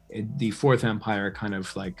it, the Fourth Empire kind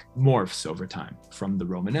of like morphs over time, from the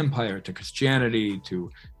Roman Empire to Christianity to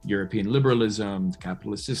European liberalism, the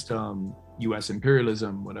capitalist system, U.S.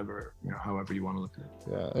 imperialism, whatever, however you want to look at it.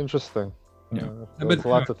 Yeah, interesting. Yeah. There's a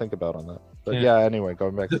lot to think about on that. But anyway,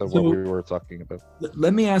 going back to what we were talking about.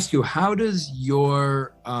 Let me ask you, how does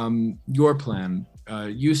your plan,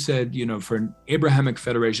 you said, for an Abrahamic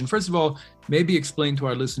federation, first of all, maybe explain to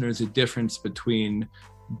our listeners the difference between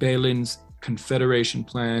Beilein's confederation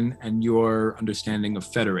plan and your understanding of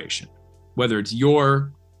federation, whether it's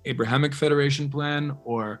your Abrahamic federation plan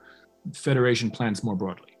or federation plans more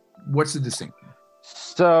broadly. What's the distinction?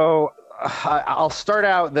 So I'll start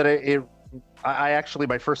out that I actually,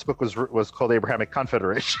 my first book was called Abrahamic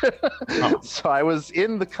Confederation. So I was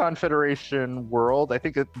in the confederation world. I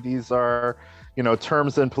think that these are,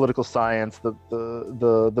 terms in political science.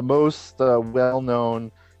 The most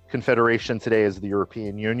well-known confederation today is the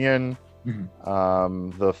European Union.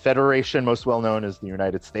 Mm-hmm. The federation most well-known is the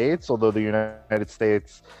United States, although the United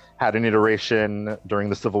States had an iteration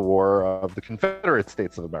during the Civil War of the Confederate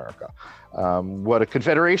States of America. What a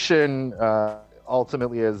confederation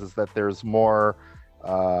ultimately is that there's more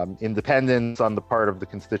independence on the part of the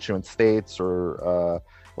constituent states or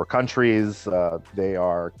countries. They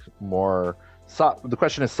are more. The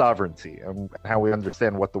question is sovereignty and how we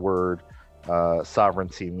understand what the word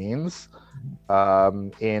sovereignty means.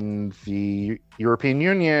 In the European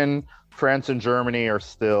Union, France and Germany are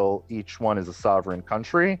still, each one is a sovereign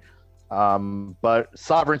country. But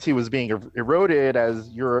sovereignty was being eroded as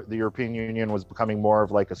the European Union was becoming more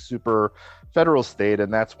of like a super federal state.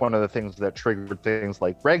 And that's one of the things that triggered things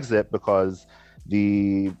like Brexit, because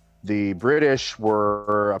the British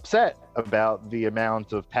were upset about the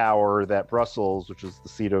amount of power that Brussels, which is the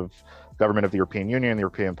seat of government of the European Union, the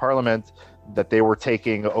European Parliament, that they were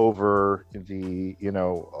taking over the,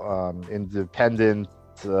 independent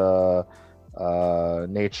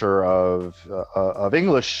nature of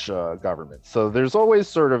English government. So there's always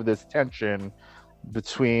sort of this tension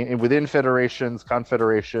within federations,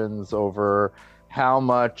 confederations, over how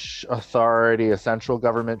much authority a central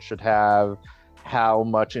government should have, how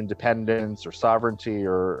much independence or sovereignty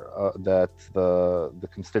or that the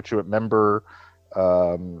constituent member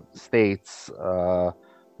states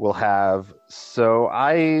will have. So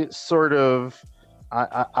I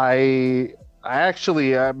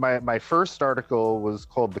actually, my first article was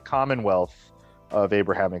called "The Commonwealth of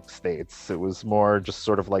Abrahamic States." It was more just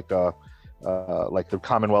sort of like the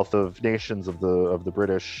Commonwealth of Nations of the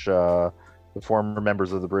British, the former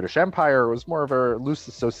members of the British Empire. It was more of a loose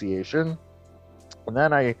association. And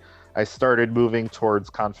then I started moving towards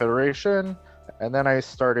confederation, and then I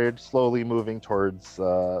started slowly moving towards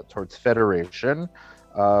federation.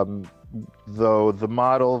 Though the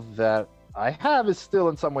model that I have is still,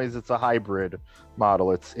 in some ways, it's a hybrid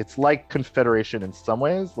model. It's like confederation in some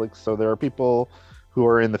ways. So there are people who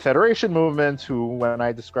are in the federation movement who, when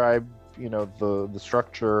I describe, the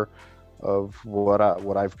structure of what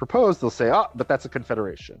I've proposed, they'll say, but that's a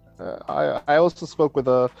confederation. I also spoke with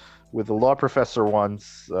a law professor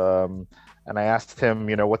once, and I asked him,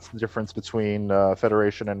 what's the difference between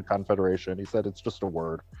federation and confederation? He said it's just a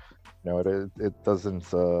word. It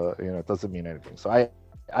doesn't it doesn't mean anything. So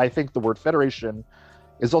I think the word federation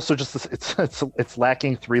is also just it's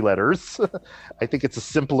lacking three letters. I think it's a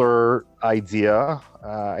simpler idea.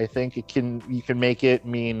 I think you can make it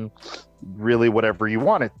mean really whatever you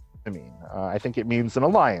want it to mean. I think it means an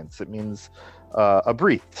alliance. It means a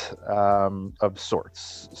brit of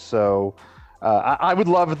sorts. So I would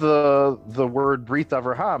love the word Brit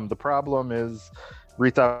Avraham. The problem is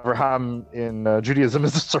Brit Avraham in Judaism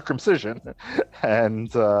is a circumcision, and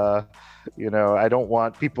I don't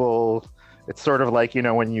want people. It's sort of like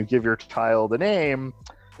when you give your child a name,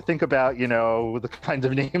 think about the kind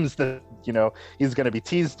of names that he's going to be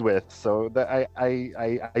teased with. So that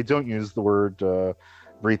I don't use the word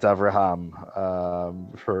Brit Avraham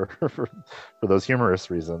for those humorous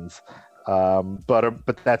reasons.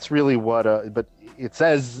 But that's really what. But it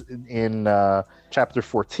says in chapter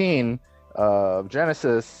 14 of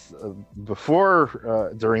Genesis,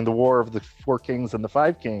 during the war of the 4 kings and the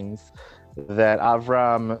 5 kings, that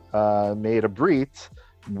Avram made a brit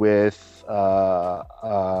with Aner,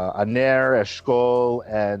 Eshkol,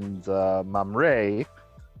 and Mamre,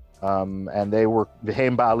 and they were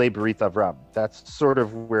V'hem Ba'alei Brit Avram. That's sort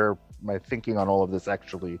of where my thinking on all of this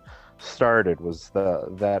actually started, was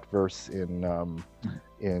that verse in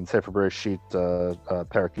Sefer Bereshit,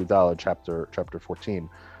 Perek Yudalad, chapter 14.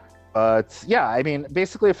 But yeah, I mean,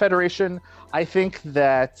 basically a federation. I think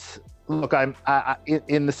that, look, I'm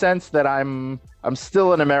in the sense that I'm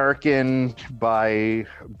still an American by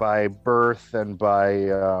birth and by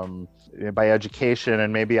education,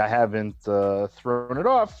 and maybe I haven't thrown it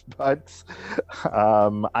off, but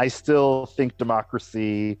I still think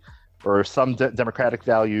democracy, or some democratic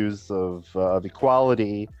values of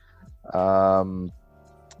equality, I'm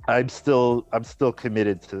still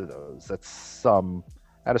committed to those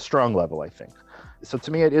at a strong level, I think. So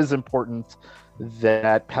to me, it is important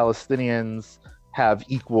that Palestinians have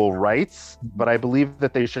equal rights, but I believe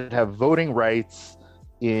that they should have voting rights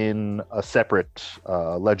in a separate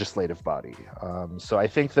legislative body. So I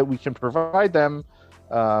think that we can provide them,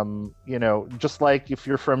 just like if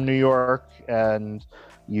you're from New York and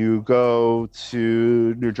you go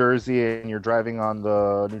to New Jersey and you're driving on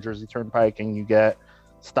the New Jersey Turnpike and you get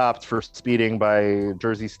stopped for speeding by a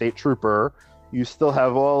Jersey state trooper, you still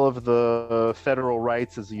have all of the federal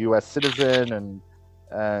rights as a U.S. citizen,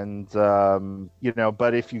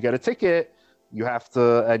 but if you get a ticket, you have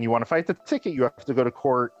to, and you want to fight the ticket, you have to go to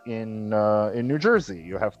court in New Jersey.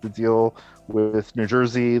 You have to deal with New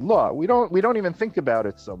Jersey law. We don't even think about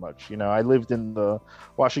it so much. I lived in the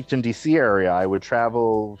Washington D.C. area. I would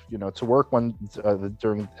travel, to work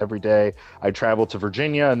during every day. I'd travel to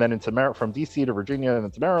Virginia and then from D.C. to Virginia and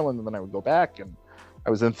then to Maryland, and then I would go back, and I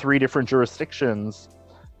was in 3 different jurisdictions,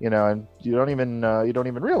 and you don't even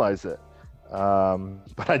realize it.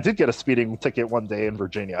 But I did get a speeding ticket one day in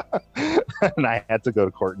Virginia, and I had to go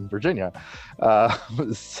to court in Virginia.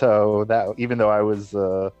 So that, even though I was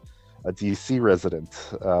a DC resident,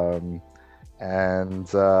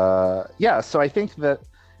 so I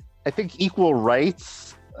think equal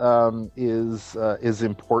rights is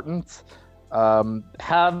important.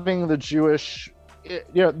 Having the Jewish,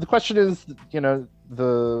 the question is,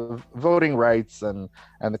 the voting rights and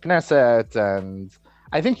the Knesset, and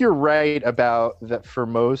I think you're right about that. For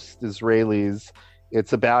most Israelis,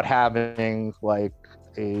 it's about having like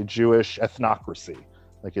a Jewish ethnocracy.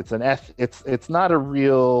 Like it's not a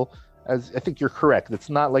real, as I think you're correct, it's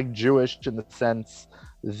not like Jewish in the sense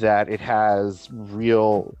that it has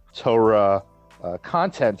real Torah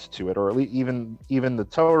content to it, or at least even the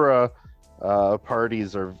Torah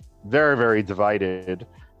parties are very, very divided.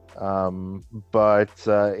 But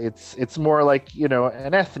it's more like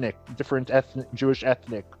an different Jewish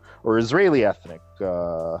ethnic or Israeli ethnic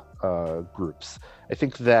groups. I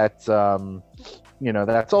think that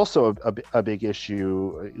that's also a big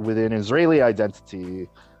issue within Israeli identity.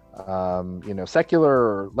 Secular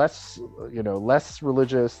or less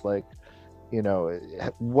religious. Like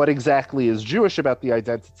what exactly is Jewish about the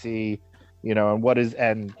identity? And what is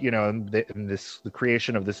the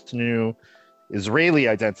creation of this new Israeli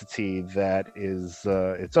identity that is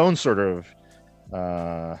its own sort of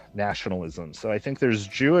nationalism. So I think there's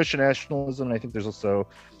Jewish nationalism, and I think there's also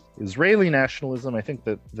Israeli nationalism. I think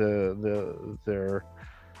that they're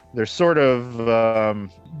sort of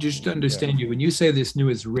just to understand you, when you say this new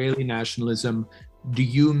Israeli nationalism, do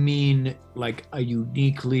you mean like a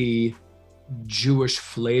uniquely Jewish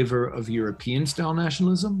flavor of European style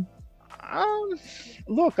nationalism?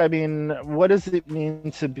 Look, I mean, what does it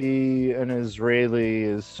mean to be an Israeli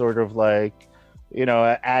is sort of like,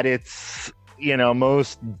 at its,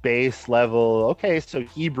 most base level. Okay, so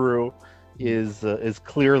Hebrew is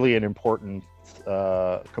clearly an important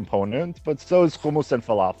component, but so is hummus and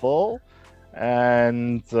falafel,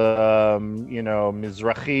 and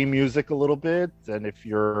Mizrahi music a little bit. And if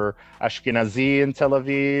you're Ashkenazi in Tel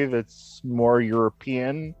Aviv, it's more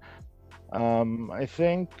European. I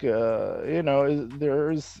think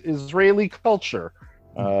there's Israeli culture,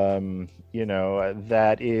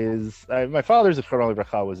 That is, my father's Zichrono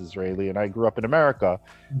Livracha was Israeli, and I grew up in America,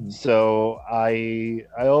 Mhm. so I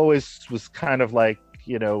always was kind of like,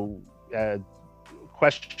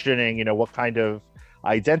 questioning, what kind of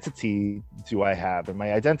identity do I have, and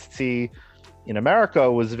my identity in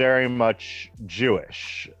America was very much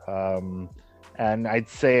Jewish, and I'd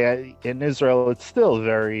say in Israel it's still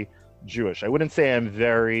very Jewish. I wouldn't say I'm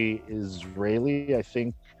very Israeli. I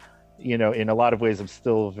think, in a lot of ways, I'm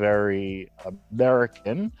still very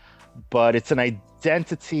American, but it's an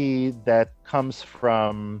identity that comes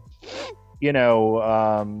from,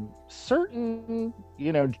 certain,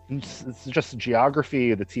 it's just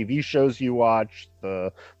geography, the TV shows you watch,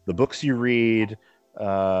 the books you read,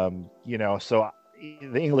 so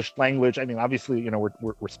the English language. I mean, obviously,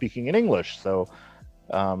 we're speaking in English, so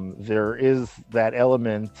there is that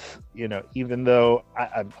element, even though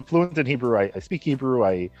I'm fluent in Hebrew, I speak Hebrew,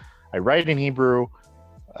 I write in Hebrew,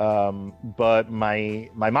 but my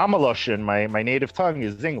mama lashon, my native tongue,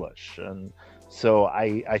 is English, and so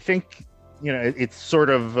I think, it's sort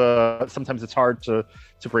of sometimes it's hard to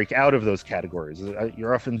break out of those categories.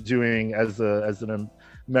 You're often doing, as an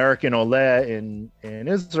American ole in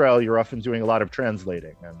Israel, you're often doing a lot of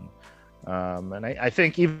translating, and I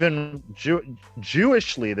think even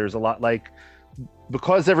Jewishly, there's a lot, like,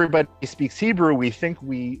 because everybody speaks Hebrew, we think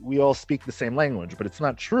we all speak the same language, but it's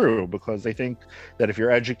not true, because I think that if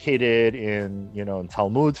you're educated in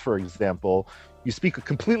Talmud, for example, you speak a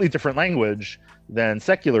completely different language than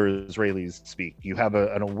secular Israelis speak. You have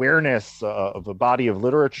an awareness of a body of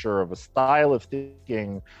literature, of a style of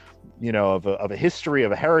thinking, of a history,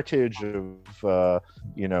 of a heritage, of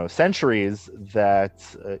centuries that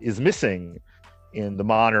is missing in the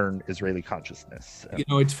modern Israeli consciousness.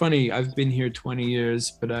 It's funny. I've been here 20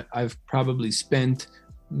 years, but I've probably spent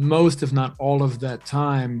most, if not all of that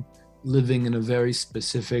time, living in a very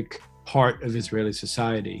specific part of Israeli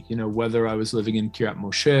society. Whether I was living in Kiryat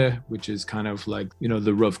Moshe, which is kind of like,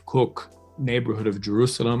 the Rav Kook neighborhood of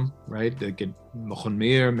Jerusalem, right? They get Machon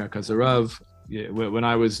Meir, Merkaz Harav. Yeah, when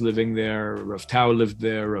I was living there, Rav Tau lived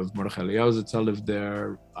there, Rav Mordechai Eliyahu Zatzal lived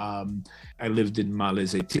there. I lived in Ma'ale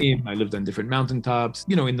Zeitim. I lived on different mountaintops,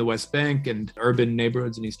 in the West Bank and urban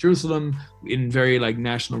neighborhoods in East Jerusalem, in very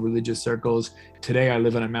national religious circles. Today, I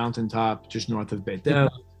live on a mountaintop just north of Beit El.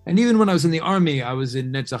 And even when I was in the army, I was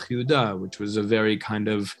in Netzach Yehuda, which was a very kind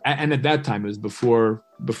of, and at that time it was before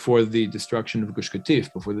the destruction of Gush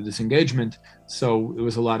Katif, before the disengagement. So it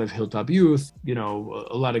was a lot of Hilltop youth,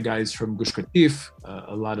 a lot of guys from Gush Katif,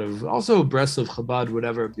 a lot of also Breslov, Chabad,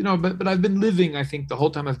 whatever, but I've been living, I think the whole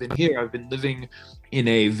time I've been here, I've been living in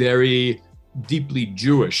a very deeply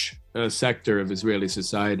Jewish sector of Israeli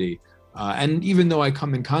society. And even though I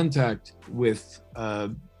come in contact with,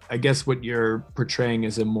 I guess what you're portraying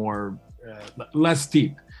as a more less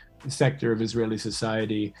deep sector of Israeli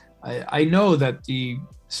society, I know that the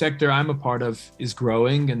sector I'm a part of is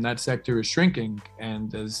growing and that sector is shrinking.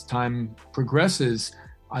 And as time progresses,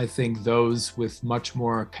 I think those with much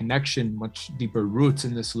more connection, much deeper roots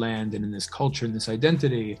in this land and in this culture and this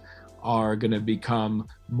identity are going to become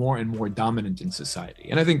more and more dominant in society.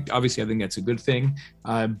 And I think that's a good thing,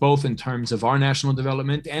 both in terms of our national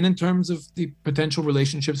development and in terms of the potential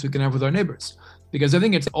relationships we can have with our neighbors. Because I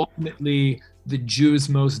think it's ultimately the Jews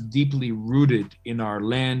most deeply rooted in our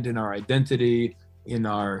land, in our identity, in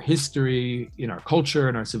our history, in our culture,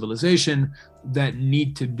 in our civilization, that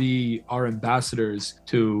need to be our ambassadors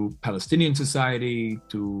to Palestinian society,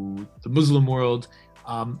 to the Muslim world,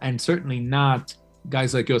 and certainly not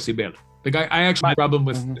guys like Yossi Beilin. I actually have a problem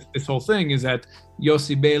with this whole thing is that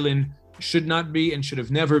Yossi Beilin should not be and should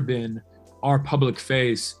have never been our public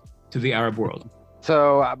face to the Arab world.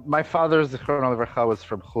 So my father's Zichrono Livracha was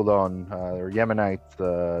from Chulon. They're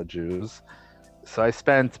Yemenite Jews. So I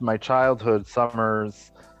spent my childhood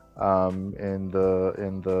summers in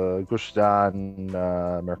the Gush Dan,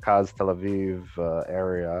 Merkaz Tel Aviv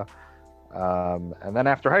area. And then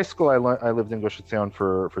after high school, I lived in Gush Etzion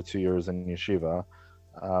for 2 years in yeshiva.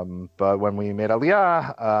 But when we made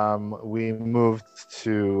Aliyah, we moved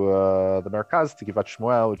to the Merkaz, to Givat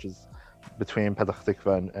Shmuel, which is between Petach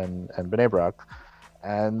Tikva and Bnei Brak.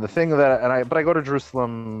 And the thing but I go to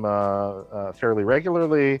Jerusalem fairly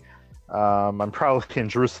regularly. I'm probably in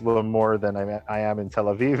Jerusalem more than I am in Tel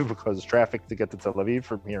Aviv, because traffic to get to Tel Aviv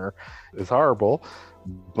from here is horrible.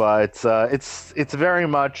 But it's very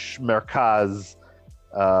much Merkaz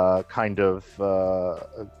kind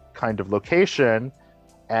of location.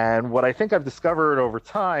 And what I think I've discovered over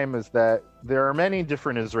time is that there are many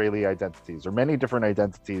different Israeli identities, or many different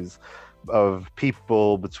identities of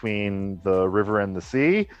people between the river and the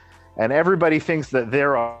sea. and everybody thinks that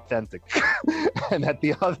they're authentic, and that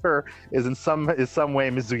the other is in some way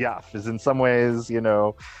mizuyaf, is in some ways,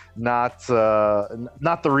 not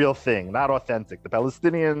the real thing, not authentic. The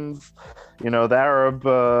Palestinians, the Arab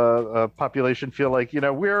population feel like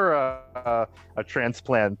we're a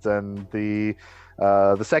transplant, and the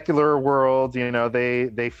secular world,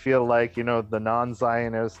 they feel like the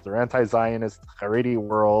non-Zionist or anti-Zionist Haredi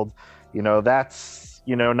world, that's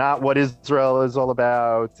not what Israel is all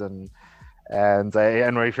about, and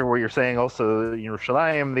I hear what you're saying also.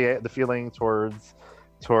 Yerushalayim, the feeling towards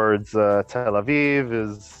Tel Aviv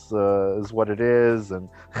is what it is, and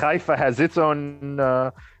Haifa has its own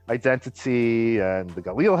identity, and the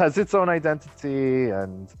Galil has its own identity,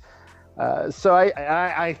 and so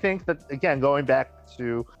I think that, again, going back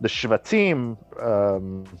to the Shvatim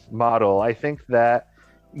model, I think that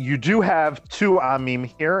you do have two Amim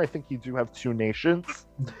here. I think you do have two nations,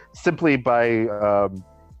 simply by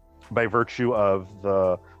virtue of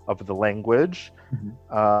the language.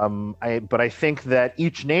 But I think that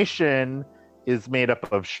each nation is made up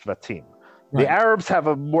of Shvatim. Right. The Arabs have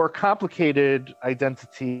a more complicated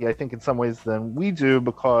identity, I think, in some ways than we do,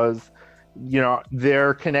 because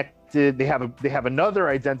they're connected. They have another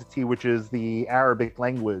identity, which is the Arabic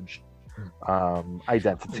language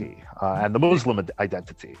identity and the Muslim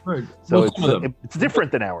identity. Right. So it's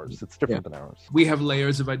different than ours. It's different than ours. We have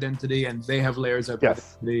layers of identity, and they have layers of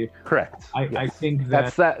identity. Correct. I think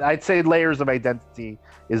that's that. I'd say layers of identity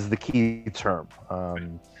is the key term.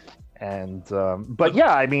 But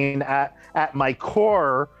yeah, I mean, at my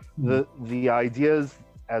core, the ideas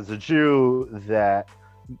as a Jew that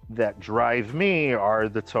drive me are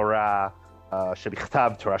the Torah,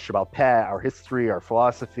 Shebichtav, Torah Shebal Peh, our history, our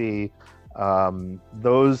philosophy,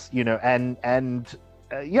 those, and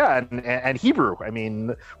Hebrew. I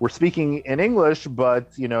mean, we're speaking in English,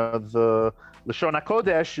 but the Lashon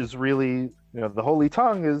HaKodesh is really, the holy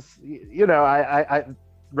tongue is,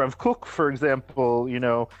 Rav Kook, for example,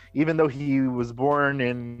 even though he was born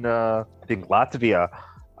in, I think, Latvia,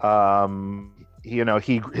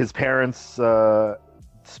 his parents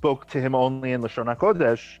spoke to him only in Lashon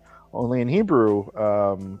HaKodesh, only in Hebrew,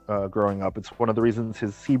 growing up. It's one of the reasons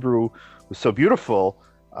his Hebrew was so beautiful.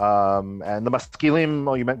 And the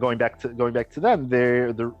Maskilim, you meant going back to them,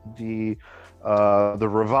 the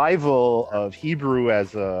revival of Hebrew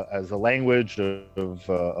as a language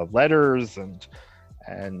of letters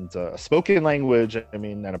and a spoken language,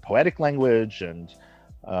 and a poetic language, and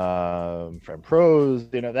from prose,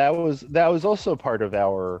 that was also part of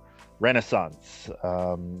our Renaissance.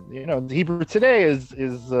 The Hebrew today is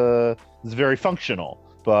very functional,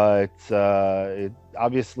 but it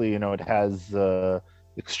obviously, it has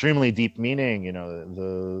extremely deep meaning.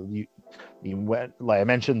 Like I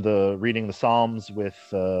mentioned, reading the Psalms with,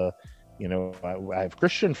 I have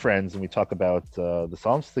Christian friends, and we talk about the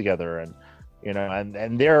Psalms together, and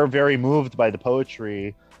they're very moved by the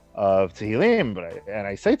poetry of Tehillim, and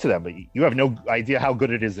I say to them, but you have no idea how good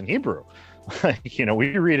it is in Hebrew.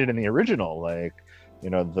 We read it in the original, the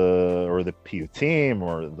Piyutim,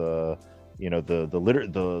 or the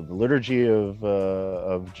liturgy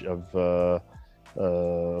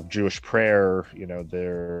of Jewish prayer.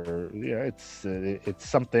 It's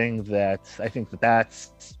something that I think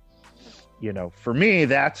that's for me,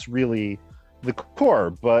 that's really the core.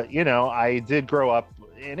 But I did grow up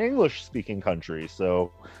in English-speaking countries,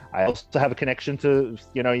 so I also have a connection to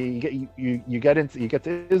you get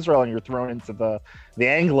to Israel, and you're thrown into the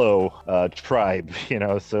Anglo tribe,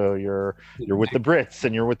 so you're with the Brits,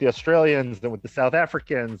 and you're with the Australians, and with the South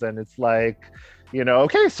Africans, and it's like,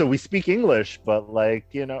 okay, so we speak English, but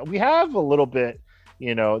we have a little bit,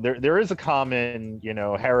 there is a common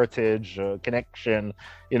heritage connection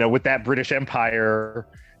with that British Empire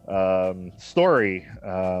story.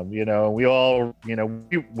 We all,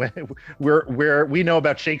 we know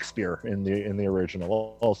about Shakespeare in the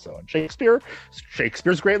original also, and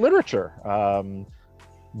Shakespeare's great literature.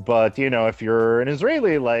 But if you're an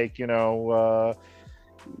Israeli,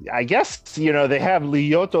 I guess they have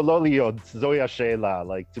liot or lo liot, zoya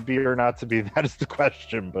sheila, to be or not to be, that is the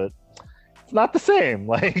question. But it's not the same,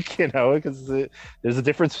 because there's a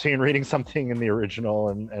difference between reading something in the original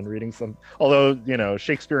and reading some, although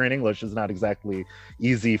Shakespeare in English is not exactly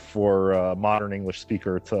easy for a modern English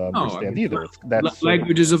speaker to understand either. That's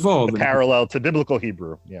languages evolve, parallel to biblical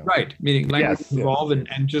Hebrew. Yeah, right, meaning languages evolve.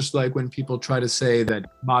 And just like when people try to say that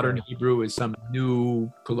modern Hebrew is some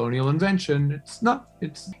new colonial invention, it's not.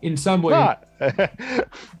 It's in some way not.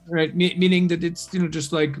 Right, meaning that it's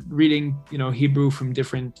just like reading Hebrew from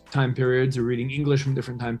different time periods, or reading English from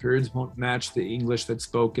different time periods won't match the English that's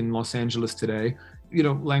spoken in Los Angeles today.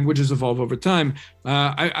 languages evolve over time.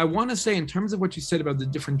 I want to say, in terms of what you said about the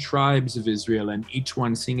different tribes of Israel and each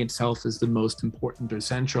one seeing itself as the most important or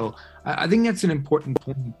central, I think that's an important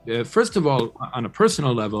point. First of all, on a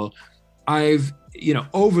personal level, I've,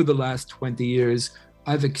 over the last 20 years,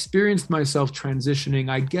 I've experienced myself transitioning,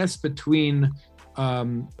 I guess, between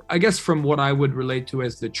from what I would relate to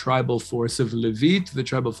as the tribal force of Levi to the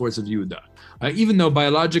tribal force of Yehuda. Even though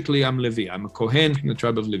biologically I'm Levi, I'm a Kohen from the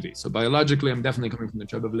tribe of Levi. So biologically, I'm definitely coming from the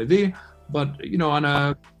tribe of Levi. But, on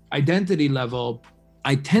a identity level,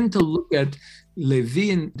 I tend to look at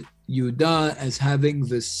Levi and Yehuda as having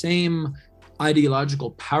the same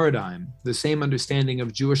ideological paradigm, the same understanding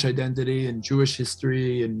of Jewish identity and Jewish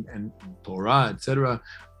history and Torah, etc.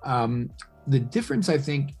 The difference, I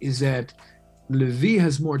think, is that Levi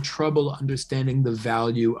has more trouble understanding the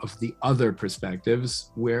value of the other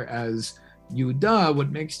perspectives, whereas Yehuda, what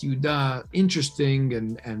makes Yehuda interesting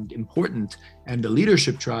and important, and a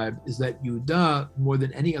leadership tribe, is that Yehuda, more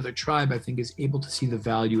than any other tribe, I think, is able to see the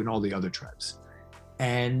value in all the other tribes.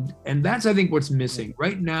 And that's, I think, what's missing.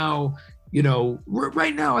 Right now,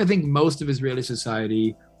 I think most of Israeli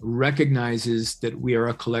society recognizes that we are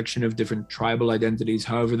a collection of different tribal identities,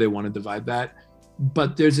 however they want to divide that.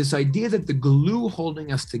 But there's this idea that the glue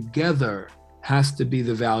holding us together has to be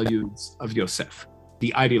the values of Yosef,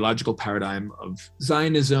 the ideological paradigm of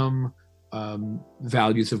Zionism,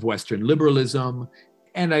 values of Western liberalism.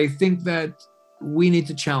 And I think that we need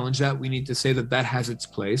to challenge that. We need to say that that has its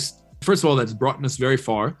place. First of all, that's brought us very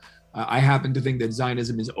far. I happen to think that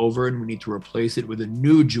Zionism is over and we need to replace it with a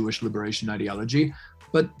new Jewish liberation ideology.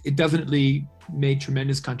 But it definitely made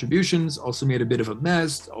tremendous contributions, also made a bit of a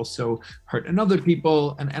mess, also hurt other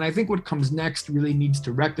people. And I think what comes next really needs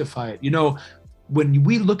to rectify it. When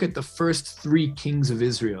we look at the first three kings of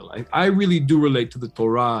Israel, I really do relate to the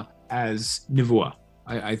Torah as Nevuah.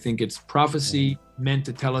 I think it's prophecy meant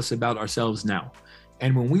to tell us about ourselves now.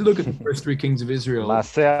 And when we look at the first three kings of Israel...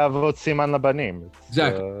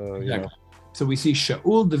 Exactly. So we see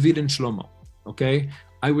Shaul, David, and Shlomo, okay?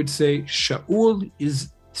 I would say Shaul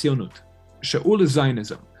is Tzionut. Shaul is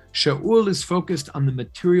Zionism. Shaul is focused on the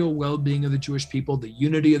material well-being of the Jewish people, the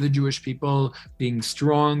unity of the Jewish people, being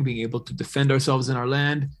strong, being able to defend ourselves in our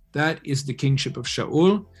land. That is the kingship of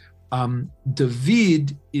Shaul.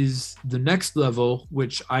 David is the next level,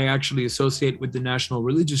 which I actually associate with the national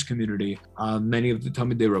religious community. Many of the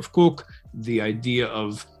Talmidei Rav Kook, the idea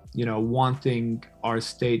of wanting our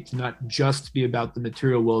state to not just be about the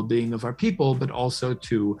material well-being of our people, but also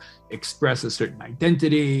to express a certain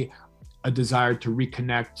identity, a desire to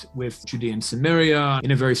reconnect with Judea and Samaria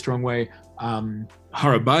in a very strong way.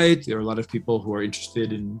 Har HaBayit, there are a lot of people who are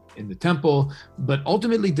interested in the temple, but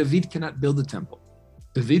ultimately David cannot build a temple.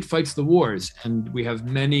 David fights the wars, and we have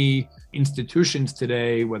many institutions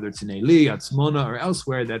today, whether it's in Eli, Atzmona, or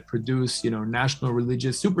elsewhere, that produce, national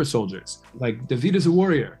religious super soldiers. Like David is a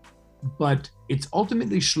warrior, but it's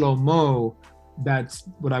ultimately Shlomo that's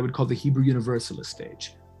what I would call the Hebrew Universalist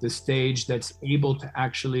stage, the stage that's able to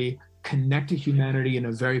actually connect to humanity in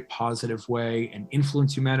a very positive way and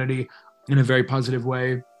influence humanity in a very positive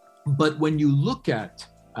way. But when you look at,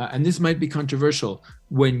 and this might be controversial,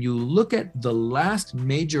 when you look at the last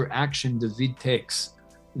major action David takes,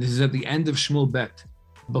 this is at the end of Shmuel Bet,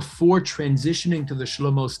 before transitioning to the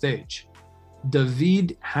Shlomo stage,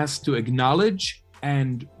 David has to acknowledge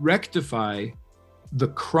and rectify the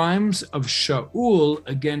crimes of Shaul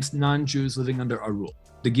against non-Jews living under our rule,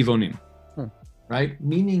 the Givonim, right?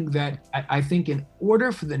 Meaning that I think in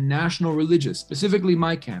order for the national religious, specifically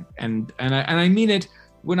my camp, and I mean it,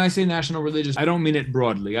 when I say national religious, I don't mean it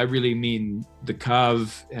broadly. I really mean the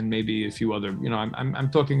Kav and maybe a few other,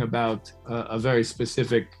 I'm talking about a very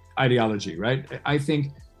specific ideology, right? I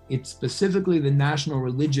think it's specifically the national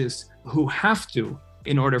religious who have to,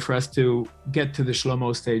 in order for us to get to the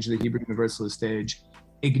Shlomo stage, the Hebrew Universalist stage,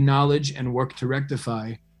 acknowledge and work to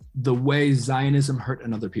rectify the way Zionism hurt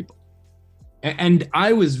another people. And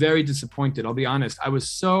I was very disappointed, I'll be honest. I was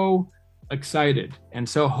so excited and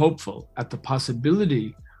so hopeful at the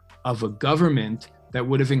possibility of a government that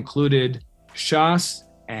would have included Shas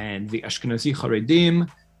and the Ashkenazi Haredim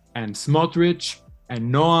and Smotrich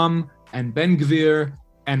and Noam and Ben Gvir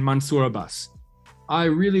and Mansour Abbas. I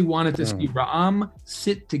really wanted to see Ra'am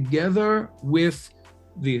sit together with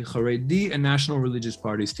the Haredi and national religious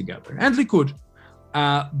parties together, and Likud.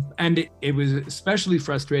 And it was especially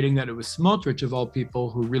frustrating that it was Smotrich, of all people,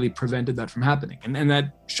 who really prevented that from happening. And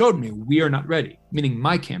that showed me we are not ready, meaning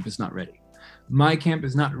my camp is not ready. My camp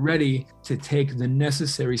is not ready to take the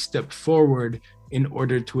necessary step forward in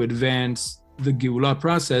order to advance the Geulah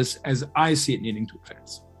process as I see it needing to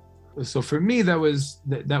advance. So for me, that was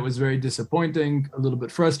very disappointing, a little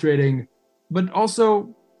bit frustrating, but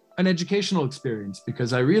also an educational experience,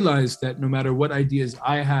 because I realized that no matter what ideas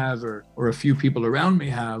I have or a few people around me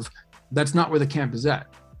have, that's not where the camp is at.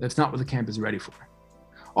 That's not what the camp is ready for.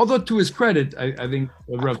 Although to his credit, I think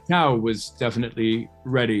Rav Tau was definitely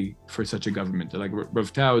ready for such a government. Like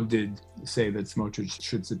Rav Tau did say that Smotrich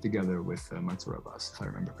should sit together with Mansour Abbas, if I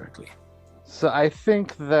remember correctly. So I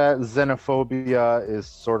think that xenophobia is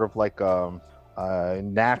sort of like a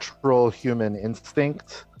natural human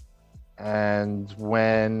instinct. And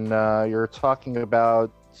when you're talking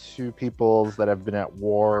about two peoples that have been at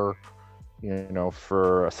war,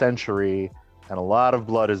 for a century, and a lot of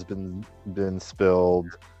blood has been spilled,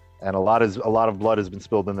 and a lot of blood has been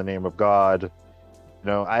spilled in the name of God.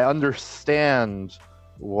 I understand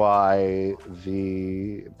why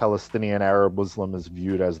the Palestinian Arab Muslim is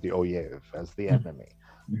viewed as the oyev, as the enemy.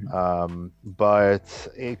 Mm-hmm. But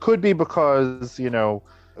it could be because,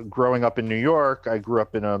 growing up in New York, I grew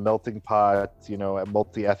up in a melting pot, a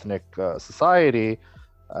multi-ethnic society.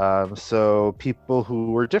 So people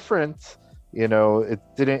who were different, it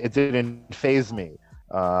didn't faze me.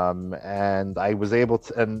 And I was able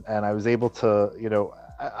to,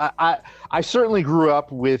 I certainly grew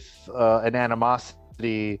up with an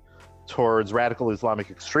animosity towards radical Islamic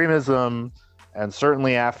extremism, and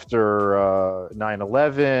certainly after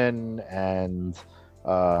 9/11 and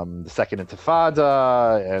the Second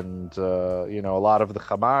Intifada and a lot of the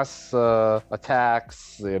Hamas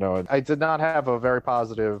attacks, I did not have a very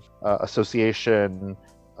positive association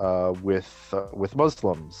with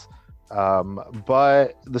Muslims,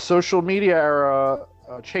 but the social media era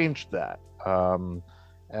changed that.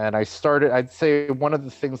 And I'd say one of the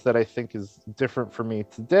things that I think is different for me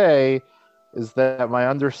today is that my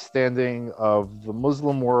understanding of the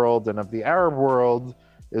Muslim world and of the Arab world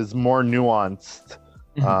is more nuanced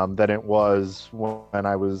than it was when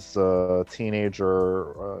I was a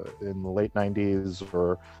teenager in the late 90s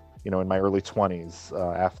or, in my early 20s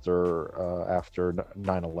after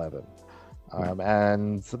 9/11.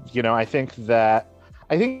 And,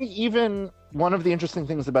 I think even one of the interesting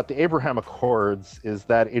things about the Abraham Accords is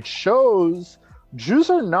that it shows Jews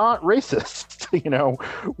are not racist.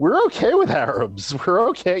 We're okay with Arabs. We're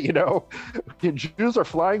okay. Jews are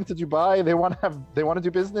flying to Dubai. They want to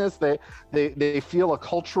do business. They feel a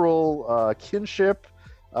cultural kinship.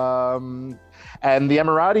 And the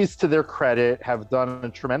Emiratis, to their credit, have done a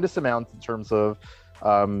tremendous amount in terms of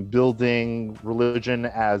building religion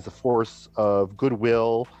as a force of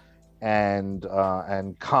goodwill and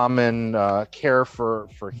common care for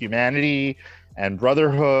humanity and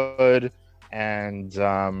brotherhood. And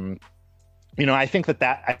I think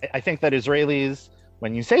that Israelis,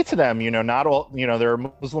 when you say to them, not all, there are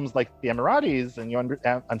Muslims like the Emiratis, and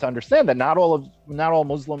to understand that not all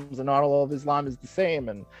Muslims and not all of Islam is the same.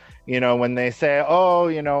 And when they say,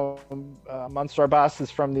 Mansour Abbas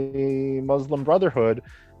is from the Muslim Brotherhood,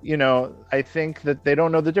 I think that they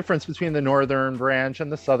don't know the difference between the northern branch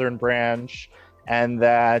and the southern branch, and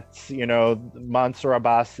that Mansour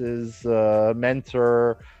Abbas's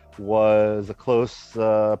mentor was a close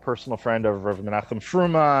personal friend of Rav Menachem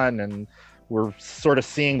Fruman, and we're sort of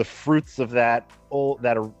seeing the fruits of that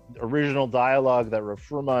original dialogue that Rav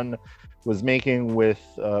Fruman was making with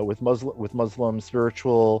Muslim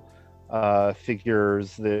spiritual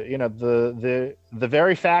figures. The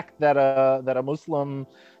very fact that a Muslim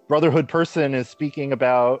Brotherhood person is speaking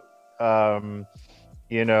about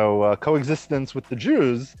coexistence with the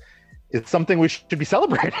Jews, it's something we should be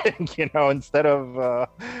celebrating, instead of,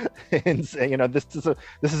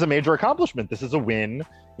 this is a major accomplishment. This is a win.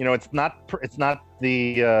 It's not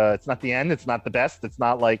the end. It's not the best. It's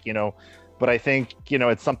not like, but I think,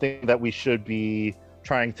 it's something that we should be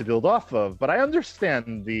trying to build off of. But I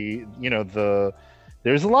understand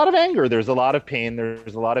there's a lot of anger. There's a lot of pain.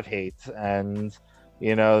 There's a lot of hate. And,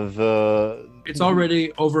 it's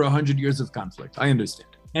already over 100 years of conflict. I understand.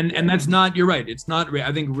 And that's not, you're right. It's not,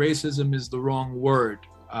 I think racism is the wrong word.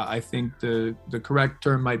 I think the correct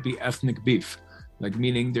term might be ethnic beef, like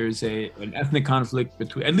meaning there's an ethnic conflict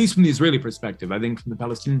between, at least from the Israeli perspective. I think from the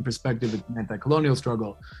Palestinian perspective, it's an anti-colonial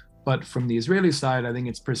struggle. But from the Israeli side, I think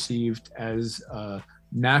it's perceived as a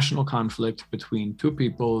national conflict between two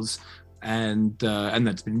peoples, and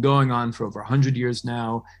that's been going on for over 100 years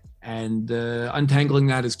now. And untangling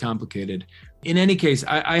that is complicated. In any case,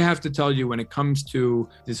 I have to tell you, when it comes to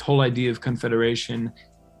this whole idea of confederation,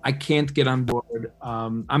 I can't get on board.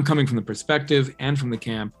 I'm coming from the perspective and from the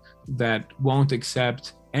camp that won't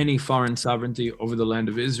accept any foreign sovereignty over the land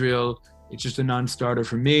of Israel. It's just a non-starter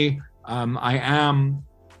for me. I am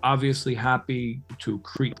obviously happy to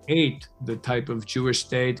create the type of Jewish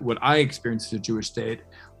state, what I experience as a Jewish state,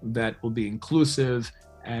 that will be inclusive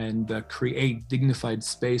and create dignified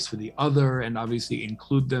space for the other, and obviously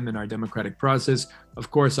include them in our democratic process.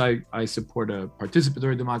 Of course, I support a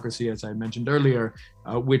participatory democracy, as I mentioned earlier,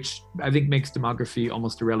 which I think makes democracy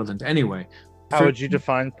almost irrelevant anyway. How would you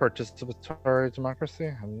define participatory democracy?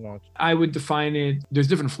 I'm not... I would define it, there's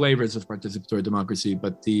different flavors of participatory democracy,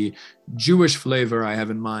 but the Jewish flavor I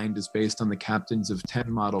have in mind is based on the Captains of 10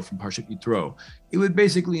 model from Parshat Yitro. It would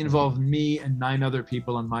basically involve me and 9 other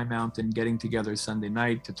people on my mountain getting together Sunday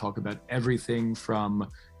night to talk about everything from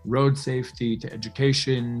road safety to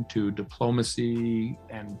education to diplomacy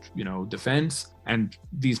and, defense. And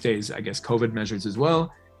these days, I guess, COVID measures as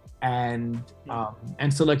well. And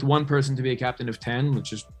select one person to be a captain of 10,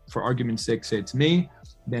 which is, for argument's sake, say it's me.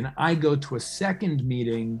 Then I go to a second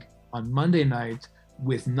meeting on Monday night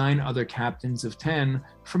with 9 other captains of 10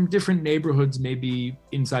 from different neighborhoods, maybe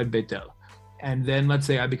inside Beit El. And then let's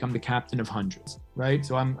say I become the captain of hundreds, right?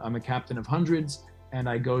 So I'm a captain of hundreds, and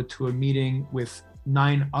I go to a meeting with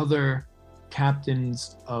 9 other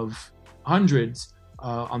captains of hundreds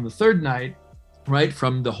on the third night, right,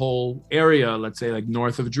 from the whole area, let's say like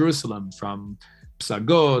north of Jerusalem, from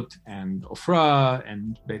Psagot and Ofra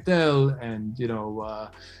and Beit El and,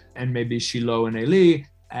 and maybe Shiloh and Eli.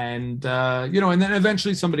 And, and then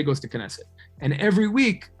eventually somebody goes to Knesset. And every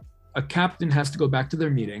week, a captain has to go back to their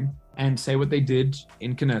meeting and say what they did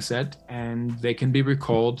in Knesset, and they can be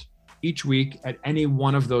recalled each week at any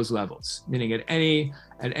one of those levels, meaning at any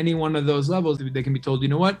one of those levels, they can be told, you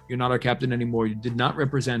know what, you're not our captain anymore. You did not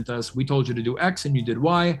represent us. We told you to do X and you did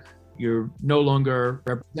Y. You're no longer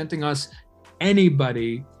representing us.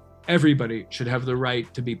 Everybody should have the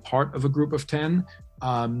right to be part of a group of 10.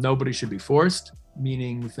 Nobody should be forced,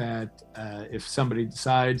 meaning that if somebody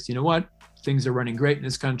decides, you know what, things are running great in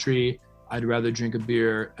this country, I'd rather drink a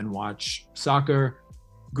beer and watch soccer,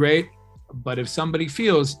 great. But if somebody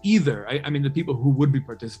feels either, I mean, the people who would be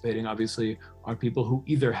participating obviously are people who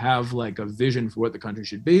either have like a vision for what the country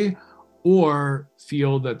should be or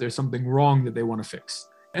feel that there's something wrong that they want to fix.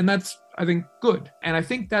 And that's, I think, good. And I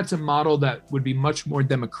think that's a model that would be much more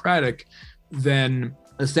democratic than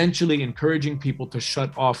essentially encouraging people to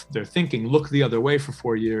shut off their thinking, look the other way for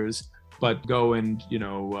 4 years, but go and,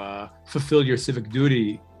 fulfill your civic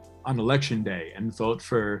duty on election day and vote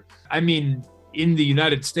for, in the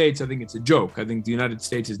United States, I think it's a joke. I think the United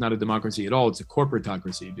States is not a democracy at all. It's a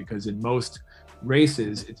corporatocracy, because in most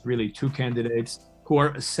races, it's really 2 candidates who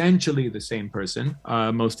are essentially the same person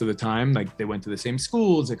most of the time. Like, they went to the same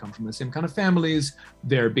schools, they come from the same kind of families,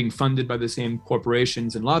 they're being funded by the same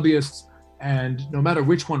corporations and lobbyists. And no matter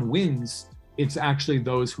which one wins, it's actually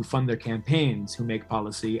those who fund their campaigns who make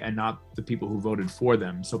policy and not the people who voted for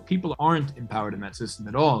them. So people aren't empowered in that system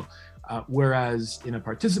at all. Whereas in a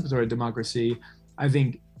participatory democracy, I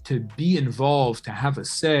think to be involved, to have a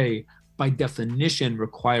say, by definition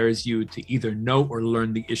requires you to either know or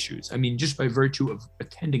learn the issues. I mean, just by virtue of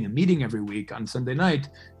attending a meeting every week on Sunday night,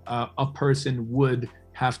 a person would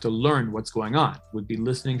have to learn what's going on, would be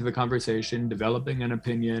listening to the conversation, developing an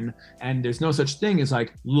opinion. And there's no such thing as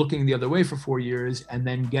like looking the other way for 4 years and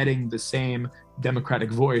then getting the same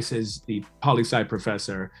democratic voice as the poli-sci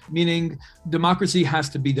professor, meaning democracy has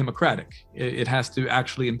to be democratic. It has to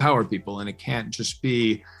actually empower people, and it can't just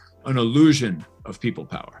be an illusion of people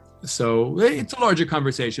power. So it's a larger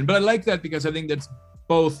conversation, but I like that because I think that's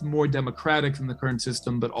both more democratic than the current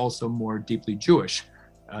system, but also more deeply Jewish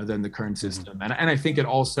than the current system. And I think it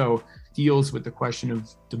also deals with the question of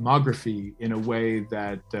demography in a way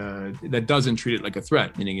that that doesn't treat it like a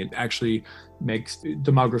threat, meaning it actually makes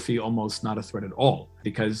demography almost not a threat at all,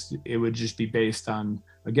 because it would just be based on,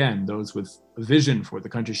 again, those with a vision for what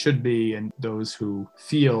the country should be and those who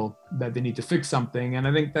feel that they need to fix something. And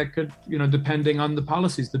I think that could, depending on the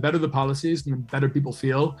policies, the better the policies and the better people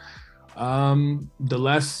feel, the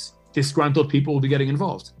less disgruntled people will be getting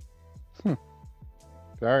involved.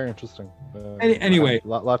 Very interesting. Anyway,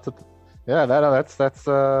 lots of, that's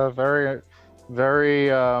very, very,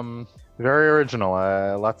 very original.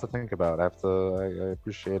 Lots to think about. I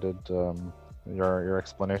appreciated your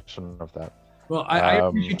explanation of that. Well, I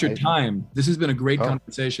appreciate your time. This has been a great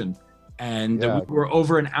conversation. And we're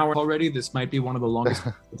over an hour already. This might be one of the longest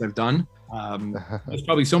that I've done. There's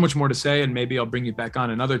probably so much more to say, and maybe I'll bring you back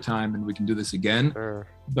on another time and we can do this again. Sure.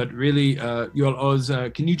 But really, Yoel Oz,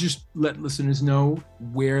 can you just let listeners know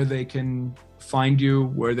where they can find you,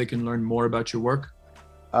 where they can learn more about your work?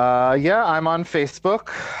 I'm on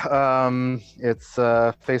Facebook. It's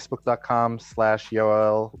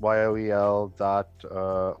facebook.com/Yoel,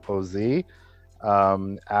 YOEL.OZ.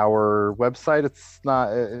 Our website,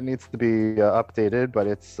 it needs to be updated, but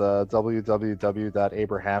it's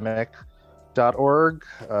www.abrahamic.org.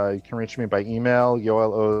 You can reach me by email,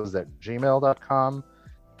 yoelos@gmail.com.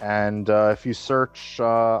 And if you search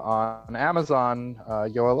on Amazon,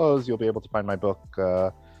 Yoel you'll be able to find my book,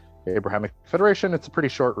 Abrahamic Federation. It's a pretty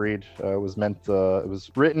short read. It was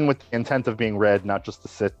written with the intent of being read, not just to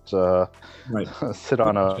sit on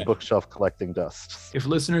a bookshelf collecting dust. If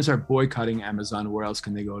listeners are boycotting Amazon, where else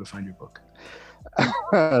can they go to find your book?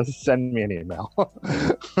 Send me an email.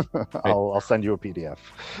 I'll send you a PDF.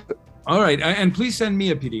 All right, and please send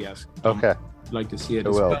me a PDF. Okay. I'd like to see it I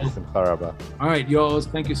as will. well. All right, Yoel,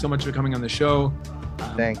 thank you so much for coming on the show.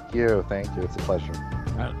 Thank you. It's a pleasure.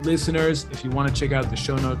 Listeners, if you want to check out the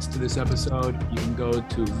show notes to this episode, you can go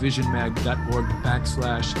to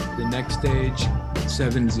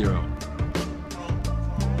visionmag.org/thenextstage70.